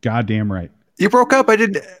 You're goddamn right. You broke up. I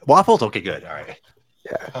didn't. Waffles? Okay, good. All right.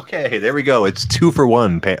 Yeah. Okay, there we go. It's 2 for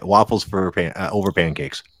 1. Waffles over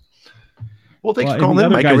pancakes. Well, thanks for calling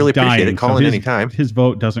in, Mike. I really appreciate it. Call in anytime. His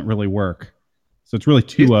vote doesn't really work. So it's really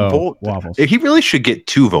 2-0 waffles. He really should get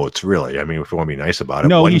 2 votes, really. I mean, if you want to be nice about it.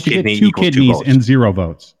 No, he should get 2 kidneys and 0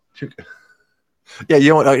 votes. Yeah, you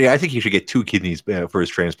know what? I think he should get 2 kidneys for his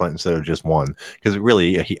transplant instead of just 1. Because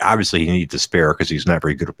really, he needs to spare because he's not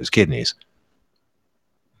very good with his kidneys.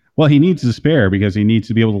 Well, he needs to spare because he needs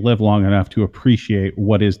to be able to live long enough to appreciate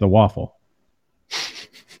what is the waffle.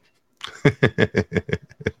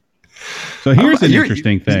 So here's an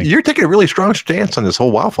interesting thing. You're taking a really strong stance on this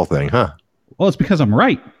whole waffle thing, huh? Well, it's because I'm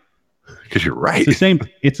right. Because you're right.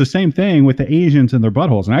 It's the same thing with the Asians and their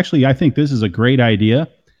buttholes. And actually, I think this is a great idea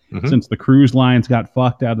since the cruise lines got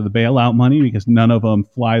fucked out of the bailout money because none of them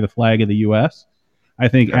fly the flag of the U.S. I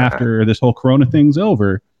think after this whole Corona thing's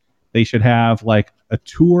over, they should have like a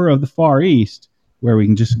tour of the Far East where we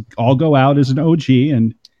can just all go out as an OG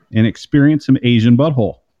and experience some Asian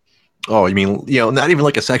butthole. Oh, you mean, not even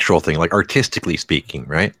like a sexual thing, like artistically speaking,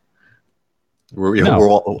 right? We'll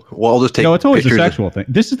all just take. No, it's always pictures a sexual thing.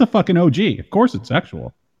 This is the fucking OG. Of course, it's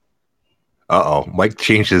sexual. Mike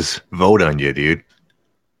changed his vote on you, dude.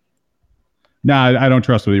 Nah, I don't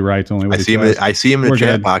trust what he writes. Only what I see him in the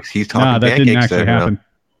chat box. He's talking pancakes. That didn't actually happen.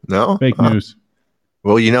 No, fake news.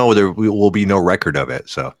 Well, there will be no record of it.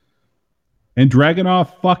 So, and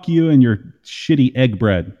Dragunov, fuck you and your shitty egg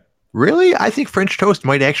bread. Really, I think French toast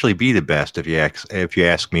might actually be the best if you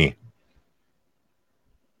ask me.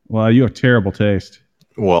 Well, you have terrible taste.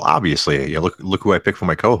 Well, obviously, look who I picked for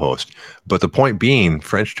my co-host. But the point being,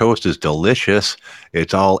 French toast is delicious.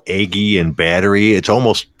 It's all eggy and battery. It's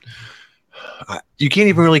almost you can't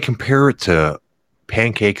even really compare it to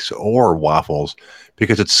pancakes or waffles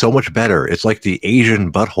because it's so much better. It's like the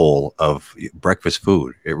Asian butthole of breakfast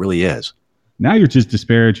food. It really is. Now you're just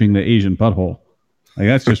disparaging the Asian butthole. Like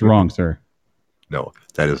that's just wrong, sir. No,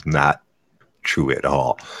 that is not true at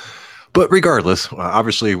all. But regardless,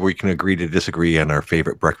 obviously we can agree to disagree on our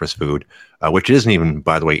favorite breakfast food, which isn't even,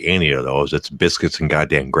 by the way, any of those. It's biscuits and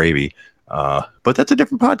goddamn gravy. But that's a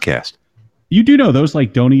different podcast. You do know those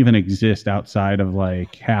don't even exist outside of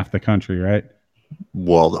half the country, right?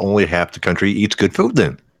 Well, only half the country eats good food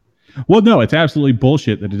then. Well, no, it's absolutely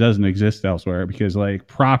bullshit that it doesn't exist elsewhere because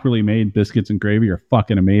properly made biscuits and gravy are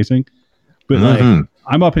fucking amazing. But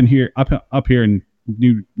I'm up here in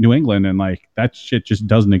New England, and that shit just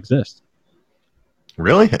doesn't exist.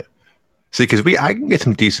 Really? See, because I can get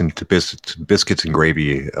some decent biscuits and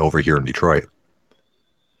gravy over here in Detroit.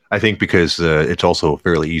 I think because it's also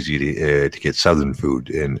fairly easy to get Southern food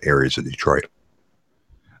in areas of Detroit.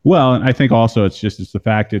 Well, and I think also it's the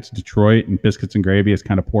fact it's Detroit and biscuits and gravy is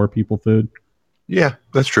kind of poor people food. Yeah,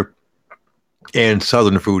 that's true. And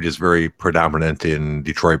Southern food is very predominant in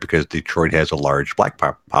Detroit because Detroit has a large black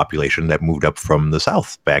population that moved up from the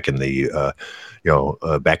South back in the,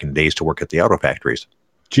 back in the days to work at the auto factories.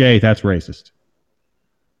 Jay, that's racist.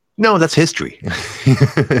 No, that's history.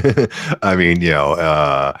 I mean,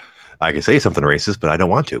 I can say something racist, but I don't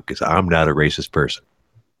want to because I'm not a racist person.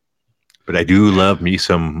 But I do love me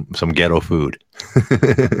some ghetto food.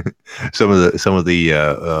 some of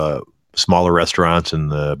the smaller restaurants in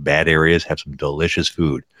the bad areas have some delicious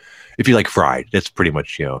food. If you like fried, that's pretty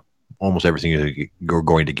much almost everything you're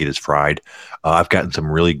going to get is fried. I've gotten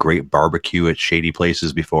some really great barbecue at shady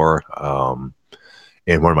places before.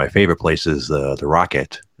 And one of my favorite places, the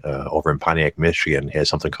Rocket, over in Pontiac, Michigan, has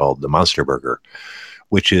something called the Monster Burger,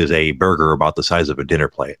 which is a burger about the size of a dinner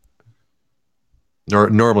plate.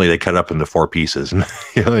 Normally they cut up into 4 pieces, and,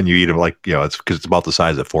 and you eat them it's because it's about the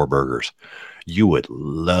size of 4 burgers. You would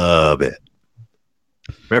love it.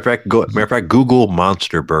 Matter of fact, Google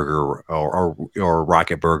Monster Burger or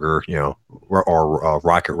Rocket Burger, or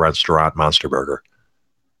Rocket Restaurant Monster Burger.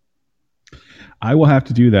 I will have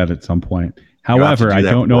to do that at some point. However, I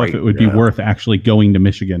don't know if it would be worth actually going to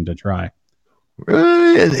Michigan to try.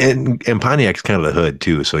 And Pontiac's kind of the hood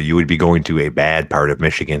too, so you would be going to a bad part of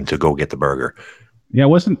Michigan to go get the burger. Yeah,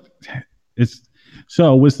 was the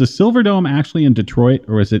Silverdome actually in Detroit,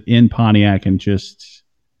 or was it in Pontiac and just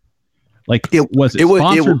was it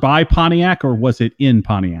sponsored by Pontiac, or was it in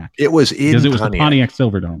Pontiac? It was in because it was the Pontiac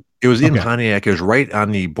Silverdome. It was in Pontiac. It was right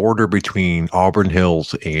on the border between Auburn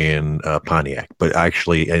Hills and Pontiac, but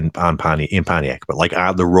actually in Pontiac. But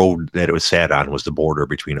on the road that it was sat on was the border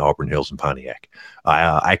between Auburn Hills and Pontiac.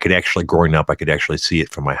 I could actually, growing up, see it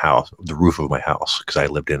from my house, the roof of my house, because I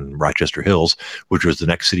lived in Rochester Hills, which was the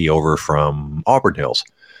next city over from Auburn Hills.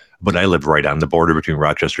 But I lived right on the border between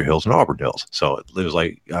Rochester Hills and Auburn Hills. So it was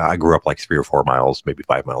I grew up 3 or 4 miles, maybe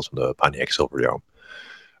 5 miles from the Pontiac Silverdome.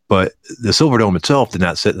 But the Silverdome itself did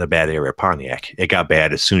not sit in a bad area of Pontiac. It got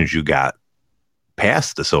bad as soon as you got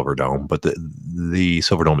past the Silverdome, but the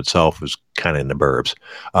Silverdome itself was kind of in the burbs.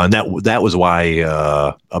 And that was why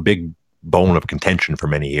a big bone of contention for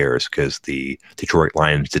many years, because the Detroit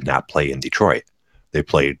Lions did not play in Detroit. They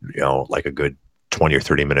played, a good 20 or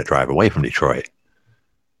 30 minute drive away from Detroit.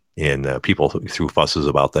 And people threw fusses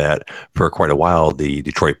about that for quite a while. The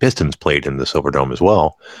Detroit Pistons played in the Silverdome as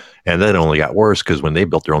well. And that only got worse because when they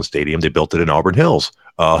built their own stadium, they built it in Auburn Hills,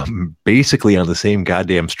 basically on the same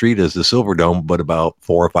goddamn street as the Silverdome, but about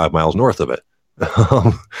 4 or 5 miles north of it.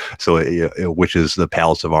 Which is the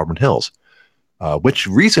Palace of Auburn Hills, which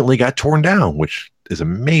recently got torn down, which is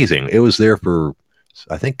amazing. It was there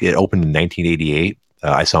I think it opened in 1988.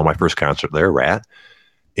 I saw my first concert there, Rat.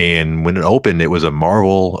 And when it opened, it was a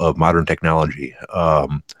marvel of modern technology.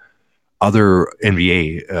 Other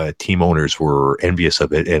NBA team owners were envious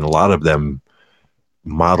of it, and a lot of them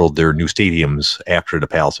modeled their new stadiums after the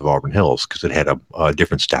Palace of Auburn Hills because it had a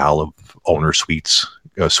different style of owner suites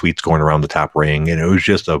going around the top ring, and it was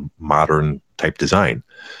just a modern type design.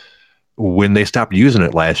 When they stopped using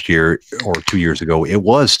it last year or 2 years ago, it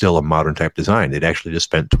was still a modern type design. They'd actually just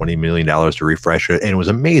spent $20 million to refresh it, and it was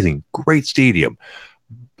amazing. Great stadium.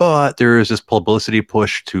 But there is this publicity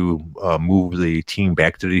push to move the team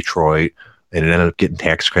back to Detroit, and it ended up getting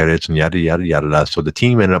tax credits and yada, yada, yada. So the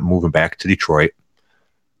team ended up moving back to Detroit,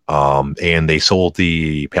 and they sold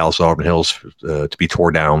the Palace of Auburn Hills to be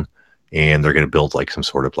torn down, and they're going to build some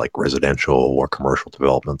sort of residential or commercial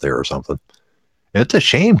development there or something. And it's a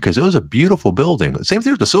shame because it was a beautiful building. The same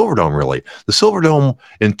thing with the Silverdome, really. The Silverdome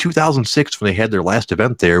in 2006, when they had their last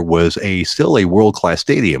event there, was still a world-class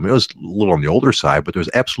stadium. It was a little on the older side, but there was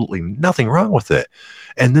absolutely nothing wrong with it.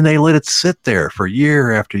 And then they let it sit there for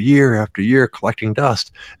year after year after year, collecting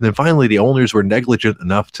dust. And then finally, the owners were negligent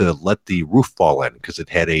enough to let the roof fall in because it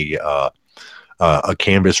had a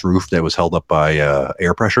canvas roof that was held up by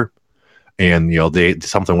air pressure. And,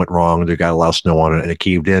 something went wrong. They got a lot of snow on it and it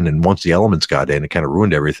caved in. And once the elements got in, it kind of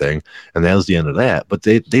ruined everything. And that was the end of that. But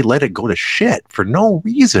they let it go to shit for no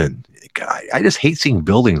reason. God, I just hate seeing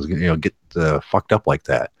buildings, get fucked up like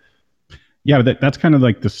that. Yeah, but that's kind of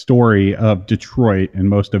the story of Detroit and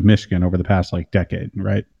most of Michigan over the past decade,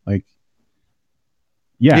 right? They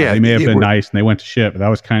may have been nice and they went to shit, but that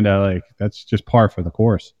was kind of that's just par for the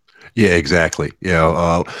course. Yeah, exactly.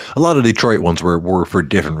 A lot of Detroit ones were for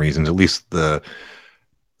different reasons. At least the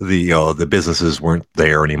businesses weren't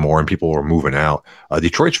there anymore, and people were moving out.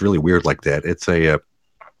 Detroit's really weird like that. It's as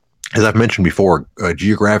I've mentioned before,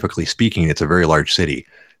 geographically speaking, it's a very large city.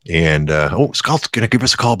 And Scott's going to give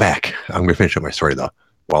us a call back. I'm going to finish up my story, though,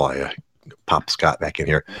 while I pop Scott back in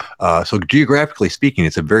here. So geographically speaking,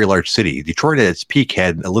 it's a very large city. Detroit at its peak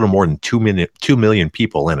had a little more than 2 million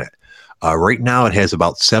people in it. Right now, it has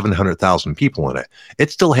about 700,000 people in it.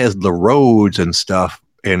 It still has the roads and stuff,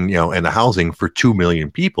 and and the housing for 2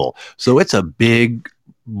 million people. So it's a big,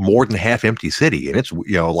 more than half empty city. And it's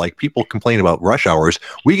like people complain about rush hours.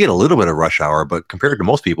 We get a little bit of rush hour, but compared to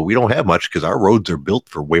most people, we don't have much because our roads are built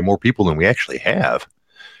for way more people than we actually have.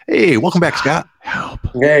 Hey, welcome back, Scott. Help.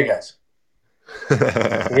 Hey, guys.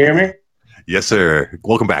 You hear me? Yes, sir.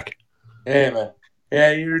 Welcome back. Hey, man.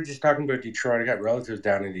 Yeah, you were just talking about Detroit. I got relatives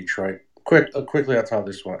down in Detroit. Quickly, I'll tell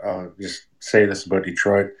this one. I'll just say this about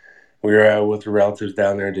Detroit. We were with the relatives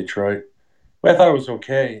down there in Detroit. Well, I thought it was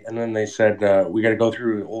okay. And then they said, we got to go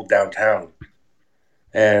through old downtown.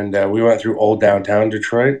 And we went through old downtown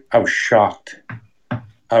Detroit. I was shocked.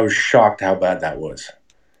 I was shocked how bad that was.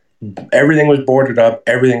 Everything was boarded up.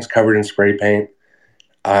 Everything's covered in spray paint.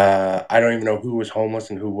 I don't even know who was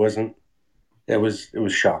homeless and who wasn't. It was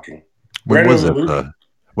shocking. When Right was out of it? the movie.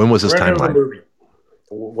 When was this Right out of the timeline? movie.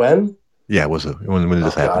 When? Yeah, was it? When did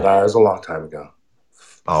this happen? God, it was a long time ago.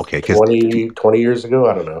 Oh, okay, 20 years ago?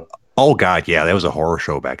 I don't know. Oh God, yeah, that was a horror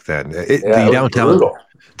show back then. It The was downtown brutal.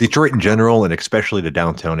 Detroit in general, and especially the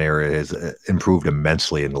downtown area, has improved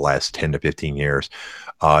immensely in the last 10 to 15 years.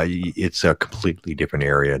 It's a completely different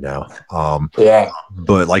area now. Yeah.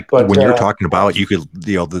 But when you're talking about, you could,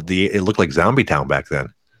 it looked like Zombie Town back then.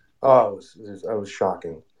 Oh, it was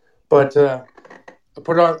shocking. But I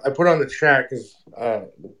put on the chat because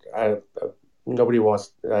nobody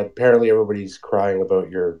wants. Apparently, everybody's crying about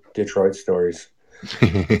your Detroit stories,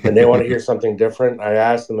 and they want to hear something different. I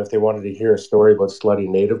asked them if they wanted to hear a story about slutty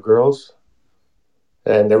native girls,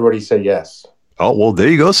 and everybody said yes. Oh, well, there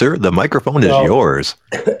you go, sir. The microphone is yours.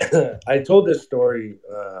 I told this story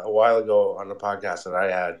a while ago on the podcast that I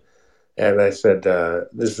had, and I said,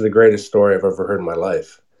 this is the greatest story I've ever heard in my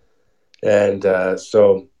life. And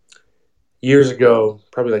so years ago,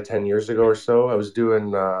 probably like 10 years ago or so, I was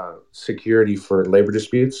doing security for labor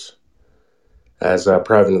disputes as a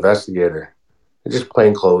private investigator. Just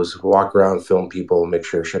plain clothes, walk around, film people, make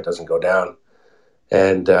sure shit doesn't go down.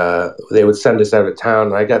 And they would send us out of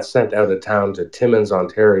town. I got sent out of town to Timmins,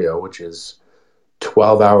 Ontario, which is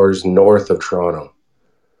 12 hours north of Toronto.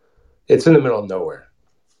 It's in the middle of nowhere.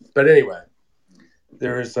 But anyway,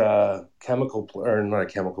 there's a not a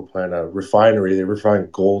chemical plant, a refinery. They refine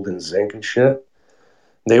gold and zinc and shit.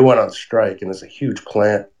 They went on strike, and it's a huge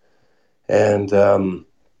plant. And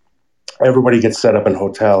everybody gets set up in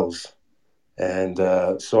hotels. And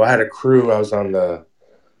so I had a crew. I was on the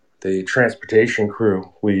transportation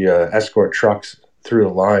crew. We escort trucks through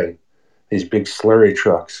the line, these big slurry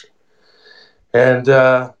trucks. And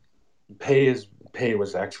pay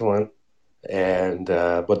was excellent. And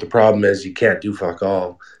but the problem is you can't do fuck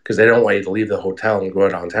all because they don't want you to leave the hotel and go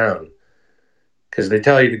out on town. Because they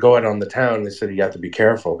tell you to go out on the town, they said you have to be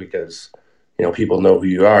careful because people know who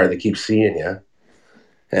you are. They keep seeing you,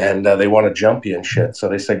 and they want to jump you and shit. So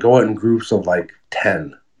they said go out in groups of like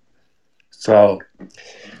 10. So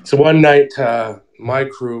one night my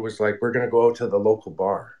crew was like, we're gonna go out to the local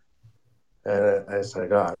bar, and I said,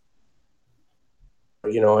 God,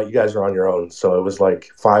 you guys are on your own. So it was like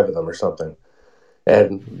 5 of them or something.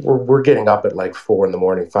 And we're getting up at like 4 in the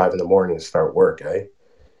morning, 5 in the morning to start work, eh?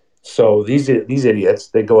 So these idiots,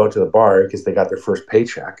 they go out to the bar because they got their first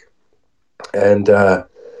paycheck, and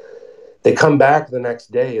they come back the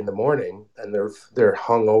next day in the morning, and they're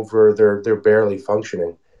hungover, they're barely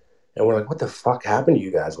functioning, and we're like, what the fuck happened to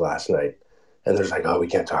you guys last night? And they're like, oh, we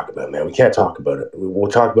can't talk about it, man. We can't talk about it.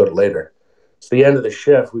 We'll talk about it later. It's the end of the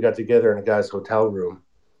shift. We got together in a guy's hotel room,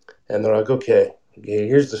 and they're like, okay,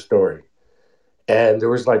 here's the story. And there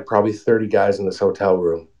was like probably 30 guys in this hotel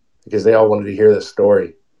room because they all wanted to hear this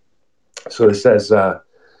story. So it says,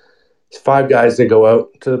 5 guys, they go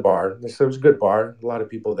out to the bar. They said it was a good bar, a lot of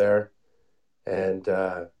people there. And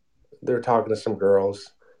they're talking to some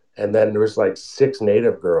girls. And then there was like 6 or 7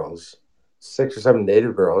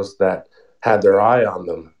 native girls that had their eye on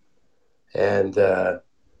them. And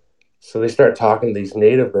so they start talking to these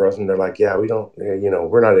native girls, and they're like, yeah, we don't,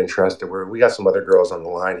 we're not interested. We got some other girls on the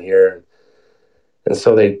line here. And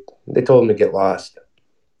so they told them to get lost.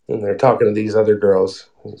 And they're talking to these other girls,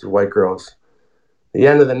 these white girls. At the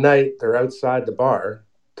end of the night, they're outside the bar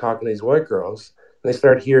talking to these white girls, and they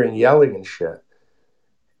start hearing yelling and shit.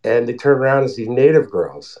 And they turn around and see native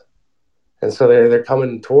girls. And so they're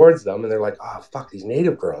coming towards them, and they're like, oh, fuck, these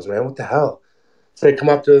native girls, man, what the hell? So they come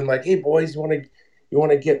up to them like, hey, boys, you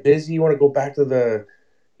want to get busy? You want to go back to the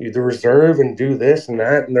reserve and do this and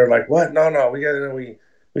that? And they're like, what? No, we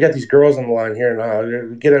we got these girls on the line here now.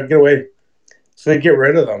 Get away. So they get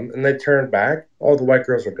rid of them, and they turn back. All the white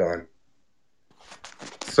girls are gone.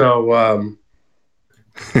 So,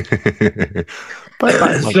 so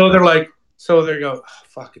they're like, so they go, oh,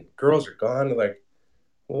 fucking girls are gone. They're like,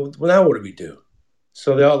 well, now what do we do?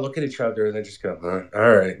 So they all look at each other and they just go, all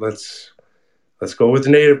right, let's go with the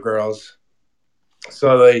native girls.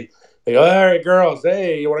 So they go, all right, girls,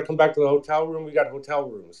 hey, you want to come back to the hotel room? We got hotel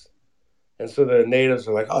rooms. And so the natives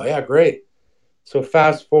are like, oh yeah, great. So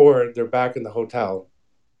fast forward, they're back in the hotel.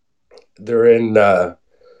 They're in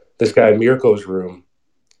this guy Mirko's room.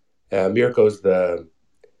 Mirko's the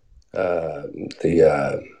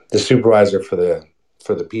supervisor for the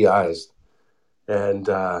PIs, and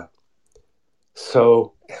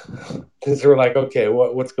so we're like, okay,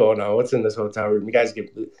 what's going on? What's in this hotel room? You guys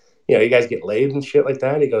get laid and shit like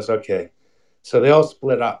that. And he goes, okay. So they all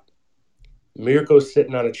split up. Mirko's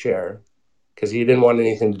sitting on a chair because he didn't want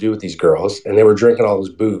anything to do with these girls, and they were drinking all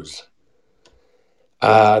this booze.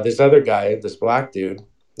 This other guy, this black dude,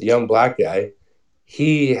 the young black guy,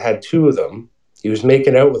 he had two of them. He was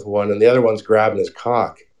making out with one, and the other one's grabbing his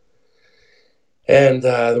cock. And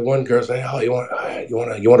the one girl's like, "Oh, you want a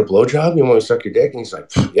blowjob? You want me to suck your dick?" And he's like,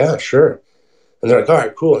 "Yeah, sure." And they're like, "All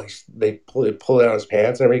right, cool." And they pull down his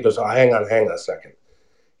pants, and everybody goes, "Oh, hang on a second."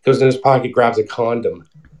 He goes in his pocket, grabs a condom.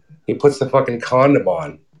 He puts the fucking condom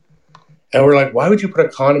on, and we're like, "Why would you put a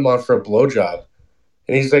condom on for a blowjob?"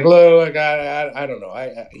 And he's like, "Look, I don't know."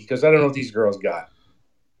 He goes, "I don't know what these girls got."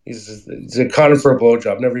 It's a condom for a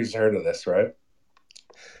blowjob. Never even heard of this, right?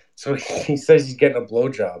 So he says he's getting a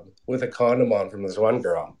blowjob with a condom on from this one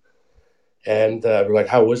girl. And we're like,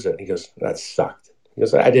 how was it? He goes, that sucked. He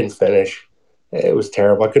goes, I didn't finish. It was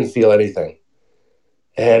terrible. I couldn't feel anything.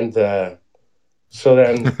 And so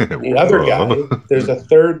then the other guy, there's a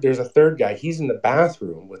third guy. He's in the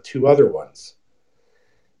bathroom with two other ones.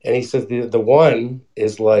 And he says the one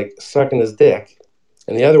is like sucking his dick,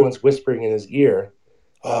 and the other one's whispering in his ear,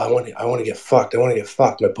 "Oh, I want to get fucked. I want to get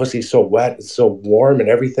fucked. My pussy's so wet. It's so warm and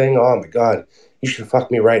everything. Oh my god, you should fuck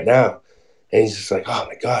me right now." And he's just like, "Oh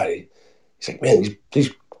my god." He's like, "Man, these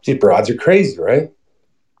broads are crazy, right?"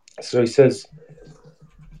 So he says,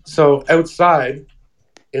 so outside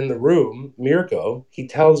in the room, Mirko, he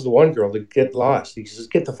tells the one girl to get lost. He says,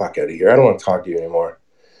 "Get the fuck out of here. I don't want to talk to you anymore."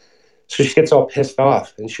 So she gets all pissed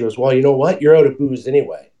off, and she goes, "Well, you know what? You're out of booze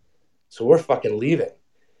anyway, so we're fucking leaving."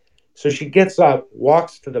 So she gets up,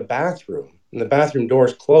 walks to the bathroom, and the bathroom door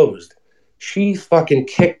is closed. She fucking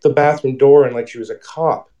kicked the bathroom door in like she was a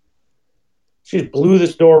cop. She just blew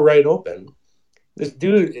this door right open. This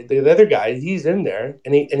dude, the other guy, he's in there,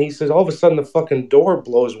 and he says all of a sudden the fucking door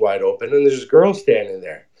blows wide open, and there's this girl standing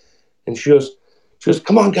there, and she goes,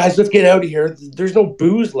 "Come on, guys, let's get out of here. There's no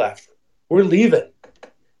booze left. We're leaving."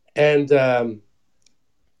 And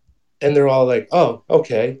they're all like, "Oh,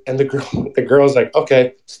 okay." And the girl's like,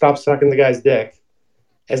 "Okay, stop sucking the guy's dick."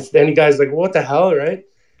 And then the guy's like, well, "What the hell, right?"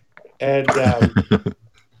 And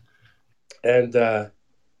and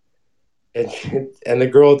and the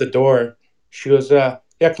girl at the door, she goes, "Yeah,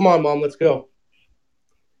 come on, mom, let's go."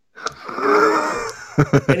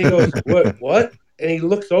 And he goes, What?" And he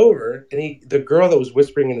looks over, and the girl that was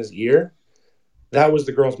whispering in his ear, that was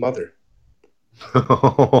the girl's mother.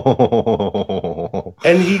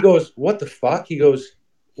 And he goes, "What the fuck?" He goes,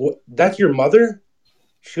 "That's your mother?"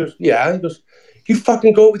 She goes, "Yeah." He goes, "You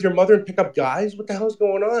fucking go with your mother and pick up guys? What the hell's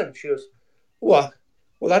going on?" She goes, well,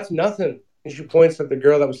 that's nothing." And she points at the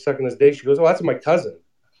girl that was sucking his dick. She goes, "Oh, that's my cousin."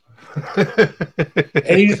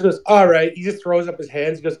 And he just goes, "All right." He just throws up his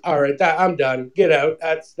hands. He goes, "All right, I'm done. Get out.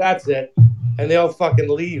 That's it." And they all fucking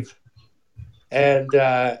leave. And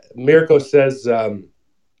Mirko says,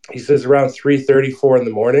 he says around 3:34 in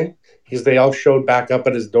the morning, they all showed back up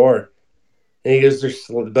at his door. And he goes, there's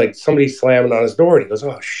like somebody slamming on his door. And he goes,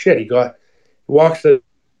 "Oh shit." He walks to,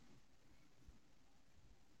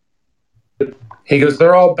 he goes,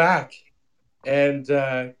 "They're all back." And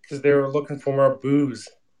because they were looking for more booze.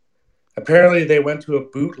 Apparently they went to a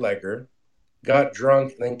bootlegger, got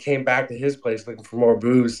drunk, and then came back to his place looking for more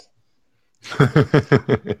booze.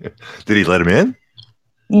 Did he let him in?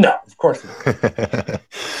 No, of course not.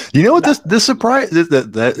 You know what? This surprise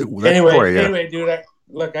that anyway, story, anyway, dude. I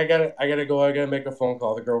gotta go. I gotta make a phone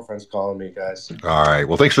call. The girlfriend's calling me, guys. All right.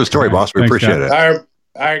 Well, thanks for the story, boss. We appreciate it. All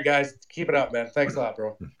right, guys. Keep it up, man. Thanks a lot,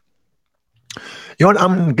 bro. You know what?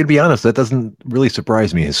 I'm going to be honest. That doesn't really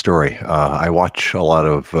surprise me, his story. I watch a lot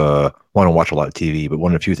of, want to watch a lot of TV, but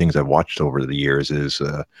one of the few things I've watched over the years is,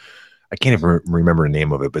 I can't even remember the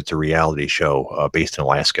name of it, but it's a reality show based in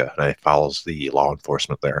Alaska, and it follows the law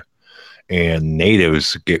enforcement there. And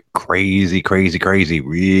natives get crazy, crazy, crazy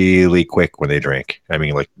really quick when they drink. I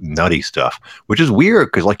mean, like nutty stuff, which is weird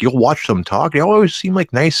because like you'll watch them talk. They always seem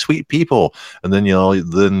like nice, sweet people, and then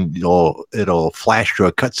it'll flash to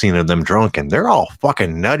a cutscene of them drunk, and they're all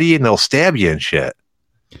fucking nutty, and they'll stab you and shit.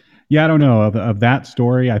 Yeah, I don't know of that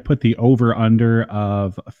story. I put the over under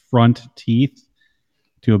of front teeth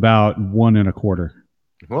to about 1.25.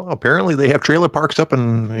 Well, apparently they have trailer parks up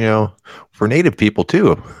in for native people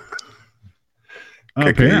too.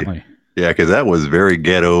 Apparently. Yeah, because that was very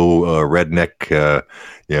ghetto, redneck,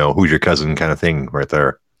 who's your cousin kind of thing right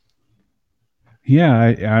there. Yeah,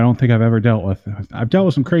 I don't think I've ever dealt with. I've dealt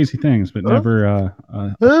with some crazy things, but never a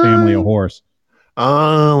family of whores.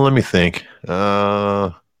 Let me think.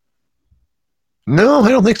 No, I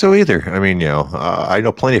don't think so either. I mean, I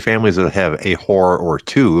know plenty of families that have a horror or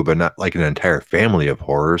two, but not like an entire family of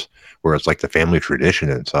horrors, where it's like the family tradition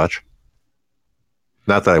and such.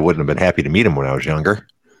 Not that I wouldn't have been happy to meet him when I was younger.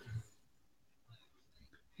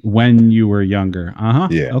 When you were younger.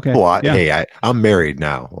 Yeah. Okay. Well, yeah. Hey, I'm married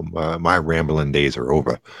now. My rambling days are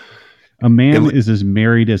over. A man is as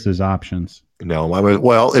married as his options. No,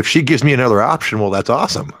 well, if she gives me another option, well, that's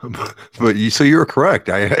awesome. But so you're correct.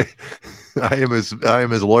 I am as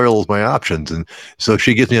loyal as my options, and so if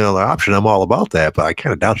she gives me another option, I'm all about that. But I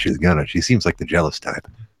kind of doubt she's gonna. She seems like the jealous type.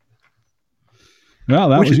 Well,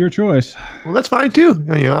 that was your choice. Well, that's fine too.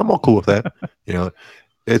 I'm all cool with that.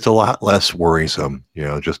 It's a lot less worrisome,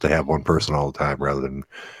 just to have one person all the time rather than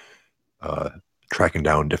tracking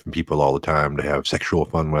down different people all the time to have sexual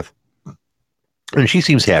fun with. And she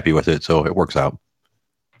seems happy with it, so it works out.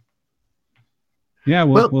 Yeah,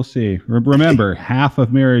 we'll see. Remember, half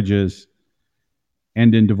of marriages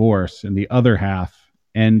end in divorce, and the other half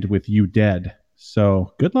end with you dead.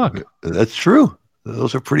 So good luck. That's true.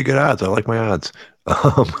 Those are pretty good odds. I like my odds.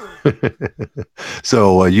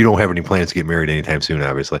 So you don't have any plans to get married anytime soon,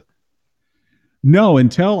 obviously. No,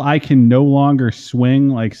 until I can no longer swing,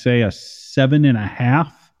 like say a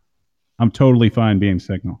 7.5, I'm totally fine being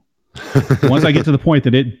single. Once I get to the point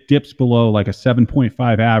that it dips below like a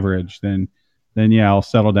 7.5 average, then yeah, I'll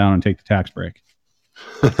settle down and take the tax break.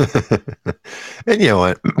 And you know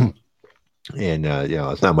what? And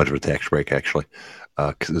it's not much of a tax break actually,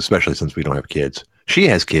 especially since we don't have kids. She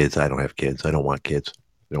has kids. I don't have kids. I don't want kids.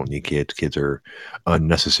 I don't need kids. Kids are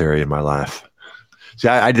unnecessary in my life. See,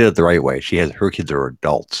 I did it the right way. Her kids are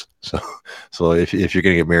adults. So if you're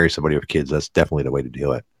going to get married to somebody with kids, that's definitely the way to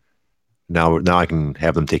do it. Now I can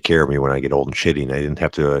have them take care of me when I get old and shitty, and I didn't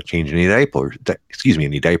have to change any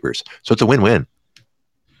diapers. So it's a win-win.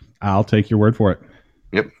 I'll take your word for it.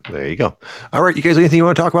 Yep, there you go. All right, you guys, anything you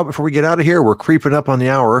want to talk about before we get out of here? We're creeping up on the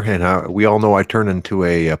hour, and we all know I turned into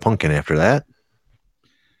a pumpkin after that.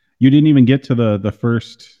 You didn't even get to the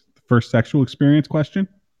first sexual experience question?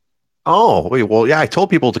 Oh, wait, well, yeah, I told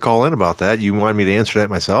people to call in about that. You wanted me to answer that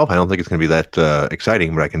myself? I don't think it's going to be that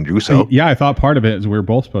exciting, but I can do so. Yeah, I thought part of it is we were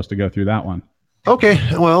both supposed to go through that one. Okay,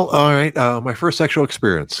 well, all right. My first sexual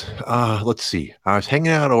experience. Let's see. I was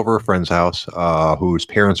hanging out over a friend's house whose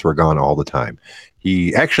parents were gone all the time.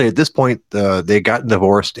 He actually, at this point, they got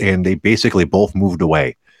divorced and they basically both moved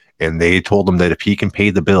away. And they told him that if he can pay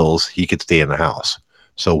the bills, he could stay in the house.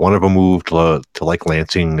 So one of them moved to like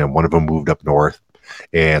Lansing and one of them moved up north.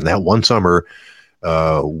 And that one summer,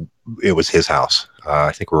 it was his house.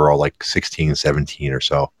 I think we were all like 16, 17 or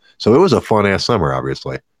so. So it was a fun ass summer,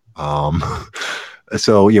 obviously.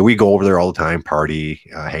 So yeah, we go over there all the time, party,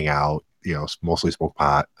 hang out, mostly smoke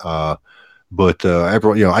pot. But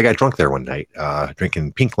everyone, I got drunk there one night,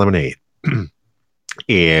 drinking pink lemonade,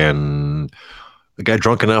 and I got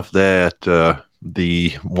drunk enough that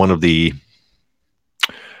one of the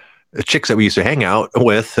chicks that we used to hang out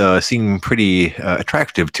with seemed pretty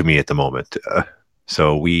attractive to me at the moment.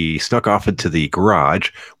 So we snuck off into the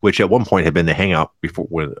garage, which at one point had been the hangout before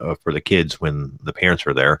for the kids when the parents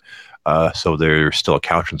were there. So there's still a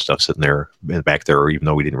couch and stuff sitting there back there, even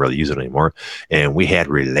though we didn't really use it anymore. And we had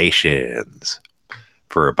relations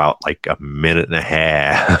for about like a minute and a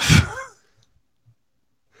half.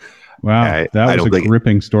 Wow, that was a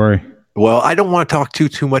gripping story. Well, I don't want to talk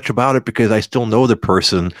too much about it because I still know the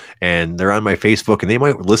person and they're on my Facebook and they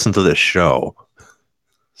might listen to this show.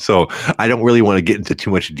 So I don't really want to get into too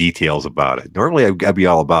much details about it. Normally I'd be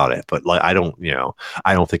all about it, but like I don't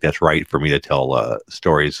think that's right for me to tell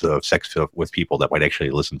stories of sex with people that might actually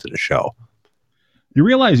listen to the show. You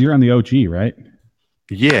realize you're on the OG, right?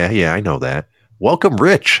 Yeah, I know that. Welcome,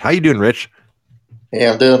 Rich. How you doing, Rich? Hey,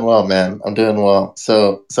 I'm doing well, man. I'm doing well.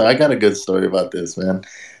 So I got a good story about this, man.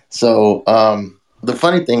 So the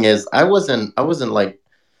funny thing is, I wasn't like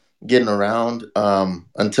getting around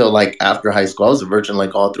until like after high school. I was a virgin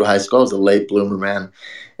like all through high school. I was a late bloomer, man.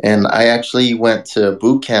 And I actually went to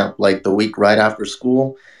boot camp like the week right after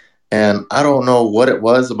school. And I don't know what it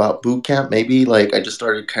was about boot camp. Maybe like I just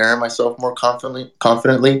started carrying myself more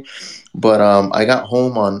confidently. But I got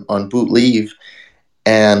home on boot leave,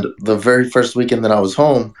 and the very first weekend that I was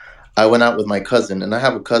home, I went out with my cousin, and I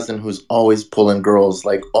have a cousin who's always pulling girls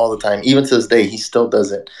like all the time. Even to this day, he still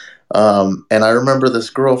does it. And I remember this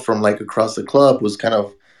girl from like across the club was kind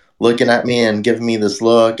of looking at me and giving me this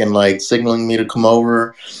look and like signaling me to come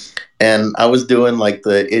over. And I was doing like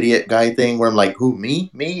the idiot guy thing where I'm like, "Who, me,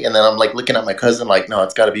 me?" And then I'm like looking at my cousin, like, "No,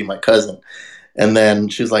 it's got to be my cousin." And then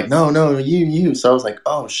she was like, "No, no, you." So I was like,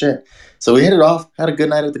 "Oh shit." So we hit it off, had a good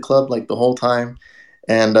night at the club like the whole time.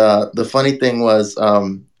 And the funny thing was,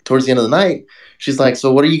 towards the end of the night, she's like,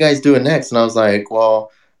 "So what are you guys doing next?" And I was like,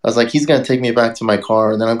 "Well," I was like, "He's gonna take me back to my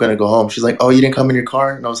car, and then I'm gonna go home." She's like, "Oh, you didn't come in your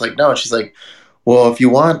car?" And I was like, "No." And she's like, "Well, if you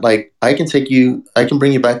want, like, I can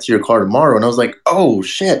bring you back to your car tomorrow." And I was like, "Oh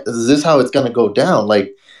shit, is this how it's gonna go down?"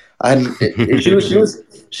 Like,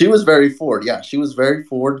 she was very forward. Yeah, she was very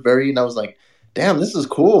forward, very, and I was like, "Damn, this is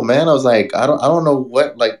cool, man." I was like, I don't know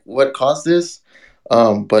what caused this,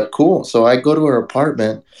 but cool. So I go to her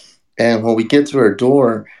apartment, and when we get to her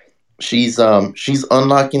door, she's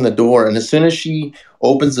unlocking the door, and as soon as she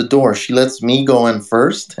opens the door, she lets me go in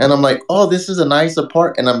first, and I'm like, "Oh, this is a nice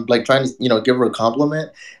apart," and I'm like trying to give her a compliment,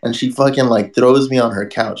 and she fucking like throws me on her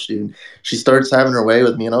couch, dude. She starts having her way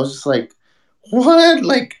with me, and I was just like, what?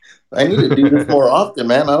 Like, I need to do this more often,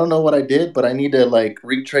 man. I don't know what I did, but I need to like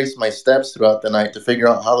retrace my steps throughout the night to figure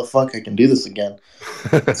out how the fuck I can do this again.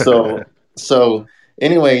 So, so,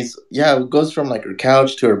 anyways, yeah, it goes from like her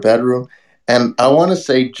couch to her bedroom, and I want to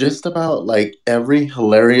say just about like every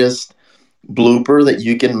hilarious blooper that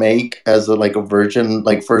you can make as a like a virgin,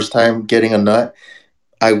 like first time getting a nut.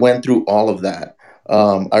 I went through all of that.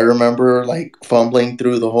 I remember like fumbling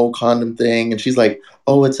through the whole condom thing, and she's like,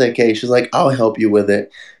 "Oh, it's okay." She's like, "I'll help you with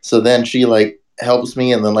it." So then she like helps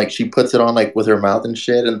me, and then like she puts it on like with her mouth and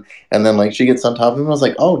shit, and then like she gets on top of him. I was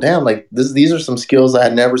like, "Oh, damn!" Like these are some skills I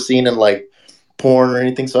had never seen in like porn or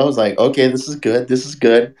anything. So I was like, "Okay, this is good. This is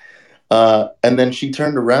good." And then she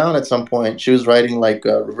turned around at some point. She was riding like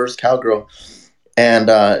a reverse cowgirl,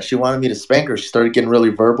 and she wanted me to spank her. She started getting really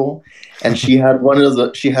verbal, and she had one of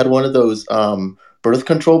those birth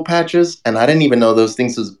control patches, and I didn't even know those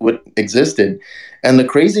things what existed. And the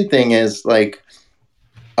crazy thing is, like,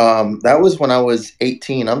 that was when I was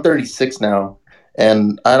 18. I'm 36 now,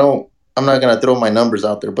 and I'm not gonna throw my numbers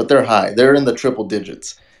out there, but they're high. They're in the triple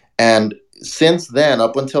digits. And since then,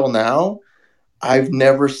 up until now, I've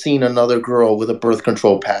never seen another girl with a birth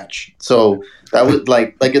control patch. So that was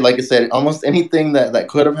like I said, almost anything that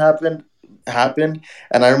could have happened.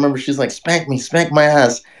 And I remember she's like, "Spank me, spank my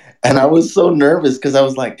ass," and I was so nervous because I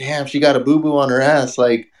was like, "Damn, she got a boo boo on her ass."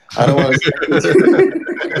 Like I don't want to spank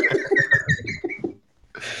it.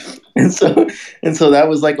 and so and so that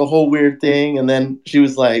was like a whole weird thing. And then she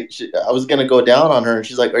was like, I was gonna go down on her, and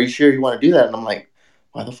she's like, "Are you sure you want to do that?" And I'm like,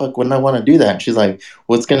 "Why the fuck wouldn't I want to do that?" And she's like,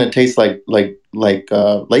 "Well, it's gonna taste like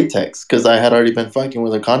latex," because I had already been fucking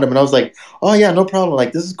with a condom. And I was like, "Oh yeah, no problem.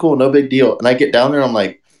 Like this is cool, no big deal." And I get down there, I'm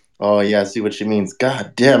like, "Oh yeah, I see what she means.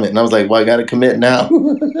 God damn it!" And I was like, "Well, I gotta commit now."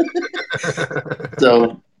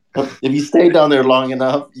 So if you stay down there long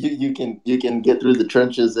enough, you can get through the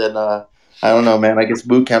trenches. And I don't know, man. I guess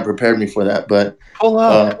boot camp prepared me for that. But Pull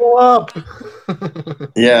uh, up, pull up.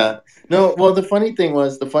 yeah, no. Well, the funny thing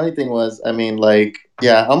was, I mean, like,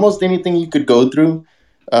 yeah, almost anything you could go through,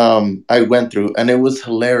 I went through, and it was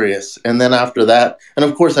hilarious. And then after that, and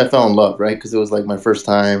of course, I fell in love, right? Because it was like my first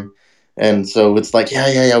time. And so it's like, yeah,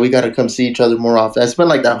 yeah, yeah, we got to come see each other more often. I spent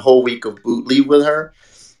like that whole week of boot leave with her,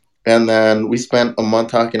 and then we spent a month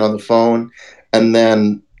talking on the phone. And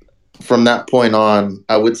then from that point on,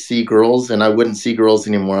 I would see girls, and I wouldn't see girls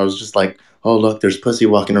anymore. I was just like, "Oh, look, there's pussy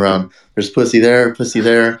walking around. There's pussy there, pussy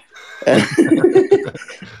there." And,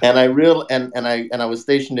 and I was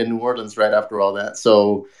stationed in New Orleans right after all that.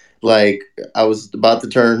 So like I was about to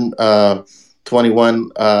turn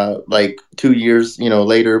 21 like 2 years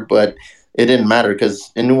later, but it didn't matter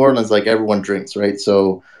because in New Orleans like everyone drinks, right?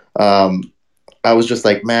 So um, I was just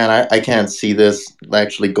like, man, I can't see this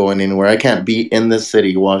actually going anywhere. I can't be in this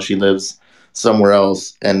city while she lives somewhere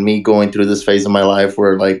else, and me going through this phase of my life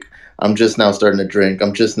where like I'm just now starting to drink.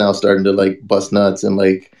 I'm just now starting to like bust nuts, and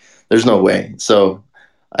like there's no way. So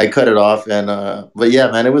I cut it off. And but yeah,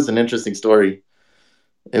 man, it was an interesting story.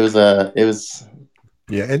 It was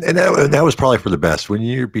Yeah, and that was probably for the best. When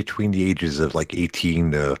you're between the ages of like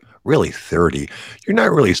 18 to really 30, you're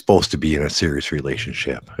not really supposed to be in a serious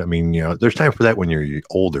relationship. I mean, there's time for that when you're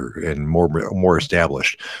older and more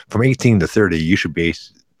established. From 18 to 30, you should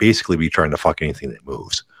basically be trying to fuck anything that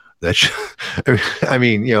moves. That's, I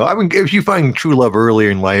mean, if you find true love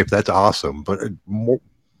earlier in life, that's awesome. But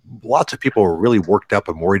lots of people are really worked up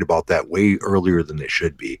and worried about that way earlier than they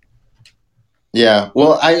should be. Yeah,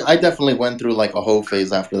 well, I definitely went through like a whole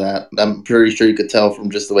phase after that. I'm pretty sure you could tell from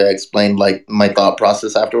just the way I explained like my thought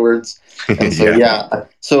process afterwards. And so Yeah.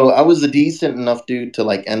 so I was a decent enough dude to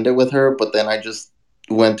like end it with her, but then I just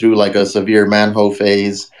went through like a severe manho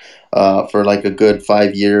phase for like a good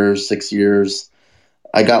 5 years, 6 years.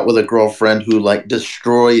 I got with a girlfriend who like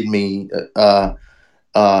destroyed me.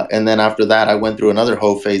 And then after that, I went through another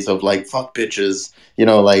whole phase of like fuck bitches,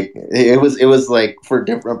 like it was like for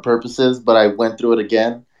different purposes, but I went through it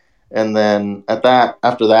again. And then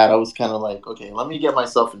after that, I was kind of like, okay, let me get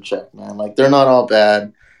myself in check, man. Like they're not all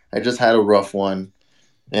bad. I just had a rough one,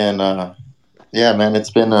 and yeah, man,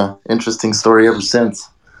 it's been a interesting story ever since.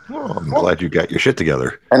 Well, I'm glad you got your shit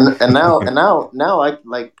together. And now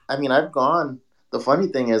I mean, I've gone. The funny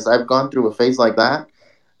thing is, I've gone through a phase like that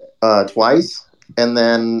twice. And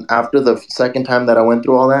then after the second time that I went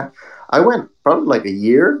through all that, I went probably like a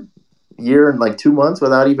year and like 2 months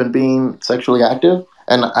without even being sexually active.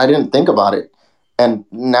 And I didn't think about it. And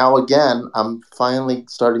now again, I'm finally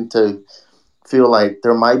starting to feel like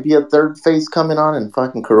there might be a third phase coming on, and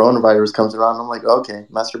fucking coronavirus comes around. I'm like, okay,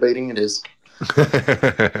 masturbating it is.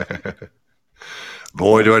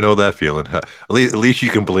 Boy, do I know that feeling. At least you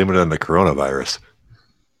can blame it on the coronavirus.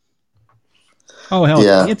 Oh hell,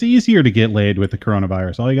 Yeah. it's easier to get laid with the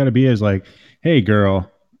coronavirus. All you got to be is like, hey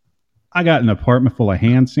girl, I got an apartment full of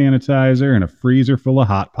hand sanitizer and a freezer full of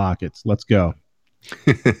hot pockets. Let's go.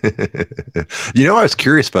 I was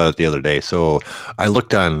curious about it the other day. So I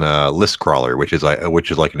looked on List Crawler, which is like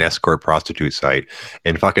an escort prostitute site,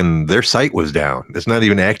 and fucking their site was down. It's not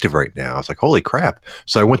even active right now. I was like, holy crap!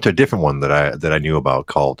 So I went to a different one that I knew about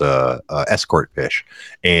called Escort Fish,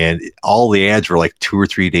 and all the ads were like 2 or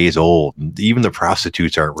 3 days old. Even the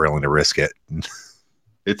prostitutes aren't willing to risk it.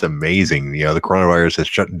 It's amazing. The coronavirus is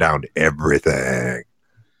shutting down everything.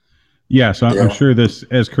 Yeah, so I'm Yeah. sure this,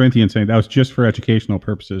 as Corinthians saying, that was just for educational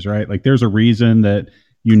purposes, right? Like, there's a reason that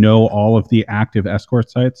all of the active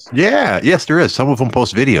escort sites. Yeah, yes, there is. Some of them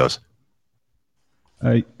post videos.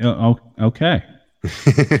 Okay.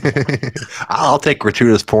 I'll take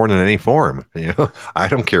gratuitous porn in any form. I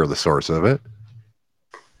don't care the source of it.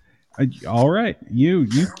 All right, you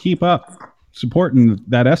keep up supporting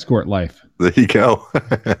that escort life. There you go.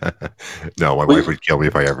 No, my wife would kill me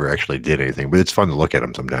if I ever actually did anything, but it's fun to look at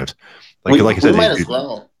them sometimes. Like I We said, might as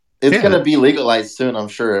well. It's Yeah. gonna be legalized soon, I'm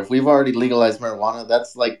sure. If we've already legalized marijuana,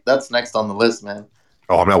 that's next on the list, man.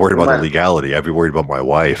 Oh, I'm not worried We about the might. legality. I'd be worried about my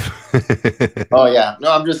wife. Oh yeah,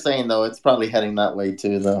 no, I'm just saying though, it's probably heading that way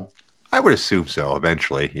too, though. I would assume so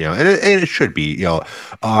eventually, and it should be,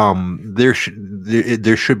 there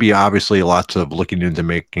should be obviously lots of looking into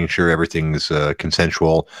making sure everything's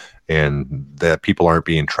consensual and that people aren't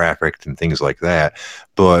being trafficked and things like that.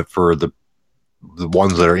 But for the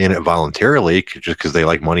ones that are in it voluntarily, just because they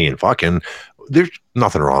like money and fucking, there's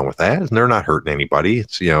nothing wrong with that. And they're not hurting anybody.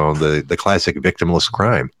 It's the classic victimless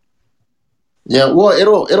crime. Yeah, well,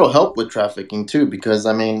 it'll help with trafficking too, because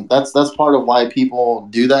I mean that's part of why people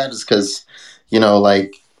do that is because,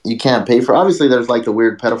 like you can't pay for. Obviously, there's like the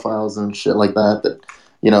weird pedophiles and shit like that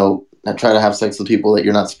try to have sex with people that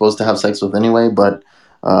you're not supposed to have sex with anyway. But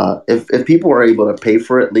if people are able to pay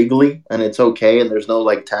for it legally and it's okay and there's no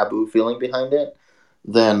like taboo feeling behind it,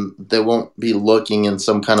 then they won't be looking in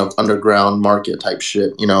some kind of underground market type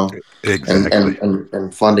shit, Exactly.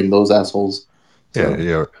 and funding those assholes. So.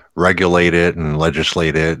 Yeah, regulate it and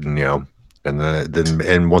legislate it, and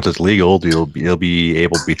and once it's legal, you'll be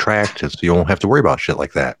able to be tracked, so you won't have to worry about shit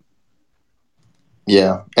like that.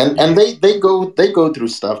 Yeah, and they go through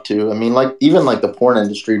stuff too. I mean, like even like the porn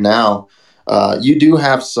industry now, you do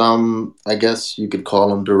have some, I guess you could call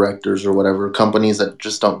them directors or whatever, companies that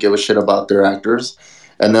just don't give a shit about their actors,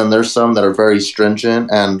 and then there's some that are very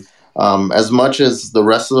stringent. And as much as the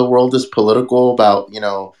rest of the world is political about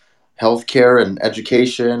healthcare and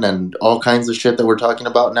education and all kinds of shit that we're talking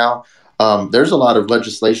about now. There's a lot of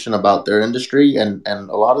legislation about their industry, and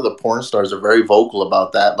a lot of the porn stars are very vocal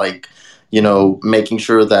about that. Like, making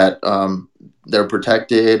sure that they're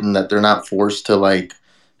protected and that they're not forced to like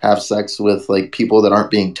have sex with like people that aren't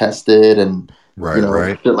being tested and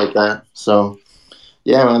Right. shit like that. So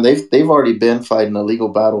yeah, man, they've already been fighting a legal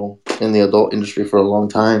battle in the adult industry for a long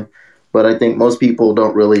time. But I think most people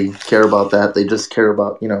don't really care about that. They just care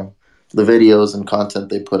about, the videos and content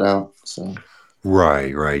they put out. So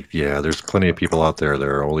Right. Yeah, there's plenty of people out there that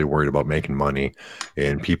are only worried about making money,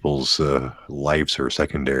 and people's lives are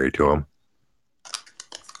secondary to them.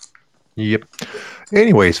 Yep.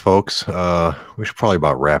 Anyways, folks, we should probably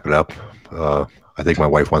about wrap it up. I think my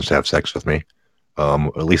wife wants to have sex with me.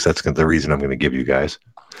 At least that's the reason I'm going to give you guys.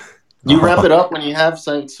 you wrap it up when you have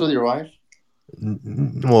sex with your wife?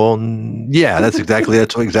 Well, yeah, that's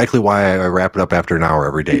exactly why I wrap it up after an hour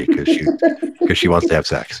every day, because she wants to have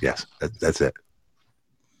sex. Yes, that's it.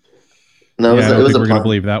 No, Yeah, I don't it was think a we're going to pun.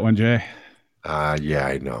 believe that one, Jay. Yeah,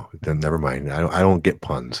 I know. Then never mind. I don't get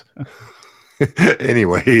puns.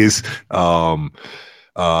 Anyways, Rich,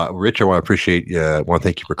 I want to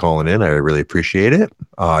thank you for calling in. I really appreciate it.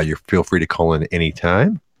 You feel free to call in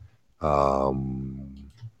anytime.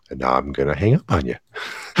 And now I'm gonna hang up on you.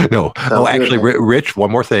 No. Sounds Actually, good. Rich,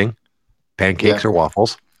 one more thing. Pancakes Yeah. or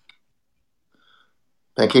waffles?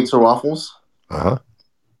 Pancakes or waffles? Uh-huh.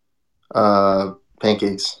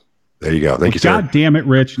 Pancakes. There you go. Thank you, sir. God damn it,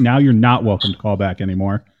 Rich. Now you're not welcome to call back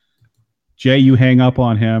anymore. Jay, you hang up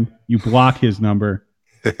on him. You block his number.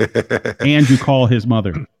 And you call his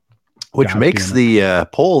mother. Which God makes damn it. the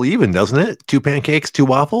poll even, doesn't it? 2 pancakes, 2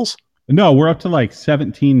 waffles? No, we're up to like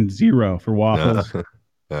 17-0 for waffles.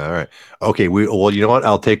 All right. Okay. Well, you know what?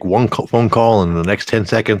 I'll take one phone call in the next 10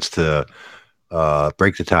 seconds to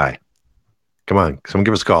break the tie. Come on. Someone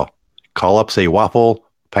give us a call. Call up, say waffle,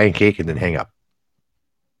 pancake, and then hang up.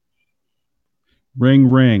 Ring,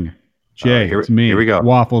 ring. Jay, Here it's me. we go.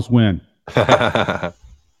 Waffles win. Go.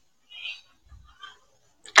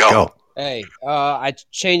 Hey, I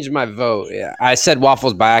changed my vote. Yeah, I said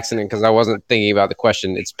waffles by accident because I wasn't thinking about the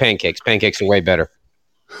question. It's pancakes. Pancakes are way better.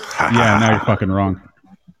 Yeah, now you're fucking wrong.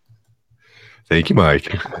 Thank you,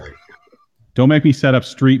 Mike. Don't make me set up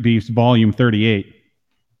Street Beefs Volume 38.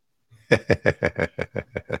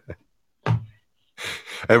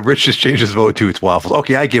 And Rich just changed his vote to it's waffles.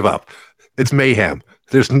 Okay, I give up. It's mayhem.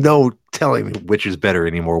 There's no telling me which is better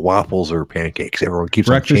anymore, waffles or pancakes. Everyone keeps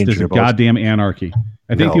on Breakfast changing is a their votes. goddamn anarchy.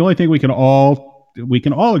 I think the only thing we can all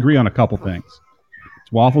agree on a couple things.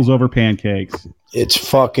 It's waffles over pancakes. It's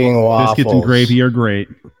fucking waffles. Biscuits and gravy are great.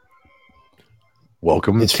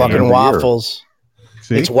 Welcome. It's to the fucking year. waffles.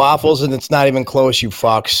 See? It's waffles, and it's not even close, you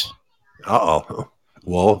fucks. Uh-oh.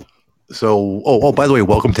 Well, so, by the way,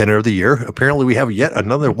 welcome Tenor of the Year. Apparently we have yet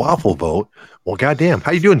another waffle vote. Well, goddamn.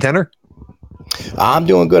 How you doing, Tenor? I'm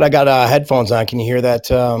doing good. I got headphones on. Can you hear that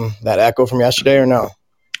that echo from yesterday or no?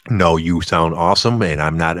 No, you sound awesome, and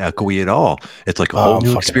I'm not echoey at all. It's like a Oh, whole I'm new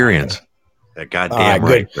fucking experience. happy. That goddamn All right,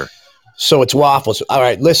 right, good. sir. So it's waffles. All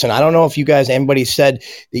right, listen, I don't know if you guys, anybody said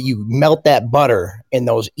that you melt that butter in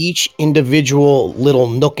those each individual little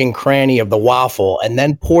nook and cranny of the waffle and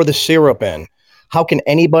then pour the syrup in. How can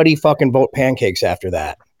anybody fucking vote pancakes after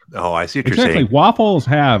that? Oh, I see what you're Exactly. saying. Waffles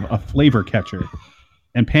have a flavor catcher.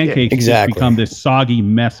 And pancakes just exactly. become this soggy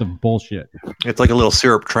mess of bullshit. It's like a little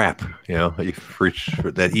syrup trap,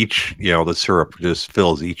 that each, the syrup just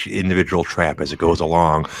fills each individual trap as it goes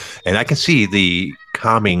along. And I can see the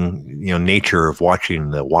calming, nature of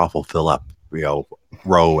watching the waffle fill up,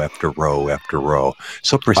 row after row after row.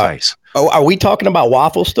 So precise. Are we talking about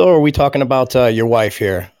waffles still, or are we talking about your wife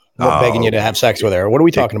here? Begging you to have sex with her? What are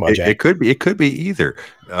we talking about, Jay? It could be either.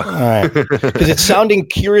 All right, because it's sounding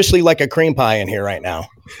curiously like a cream pie in here right now.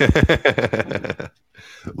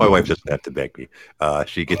 My wife doesn't have to beg me.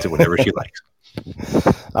 She gets it whenever she likes.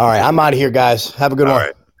 All right, I'm out of here, guys. Have a good one. All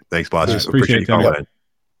right. Thanks, boss. Yeah, appreciate you calling in.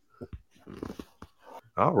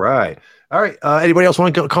 All right. Anybody else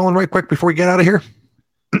want to call in right quick before we get out of here?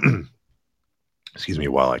 Excuse me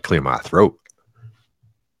while I clear my throat.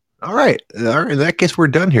 All right. In that case, we're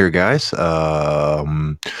done here, guys.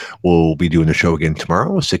 We'll be doing the show again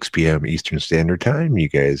tomorrow, 6 p.m. Eastern Standard Time. You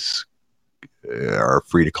guys are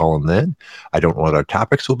free to call in then. I don't know what our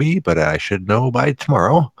topics will be, but I should know by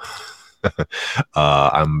tomorrow.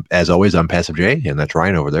 As always, I'm Passive J, and that's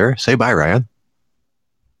Ryan over there. Say bye, Ryan.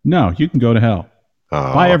 No, you can go to hell.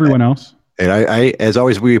 Bye, everyone else. And I, as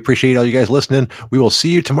always, we appreciate all you guys listening. We will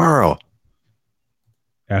see you tomorrow.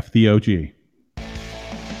 F the OG.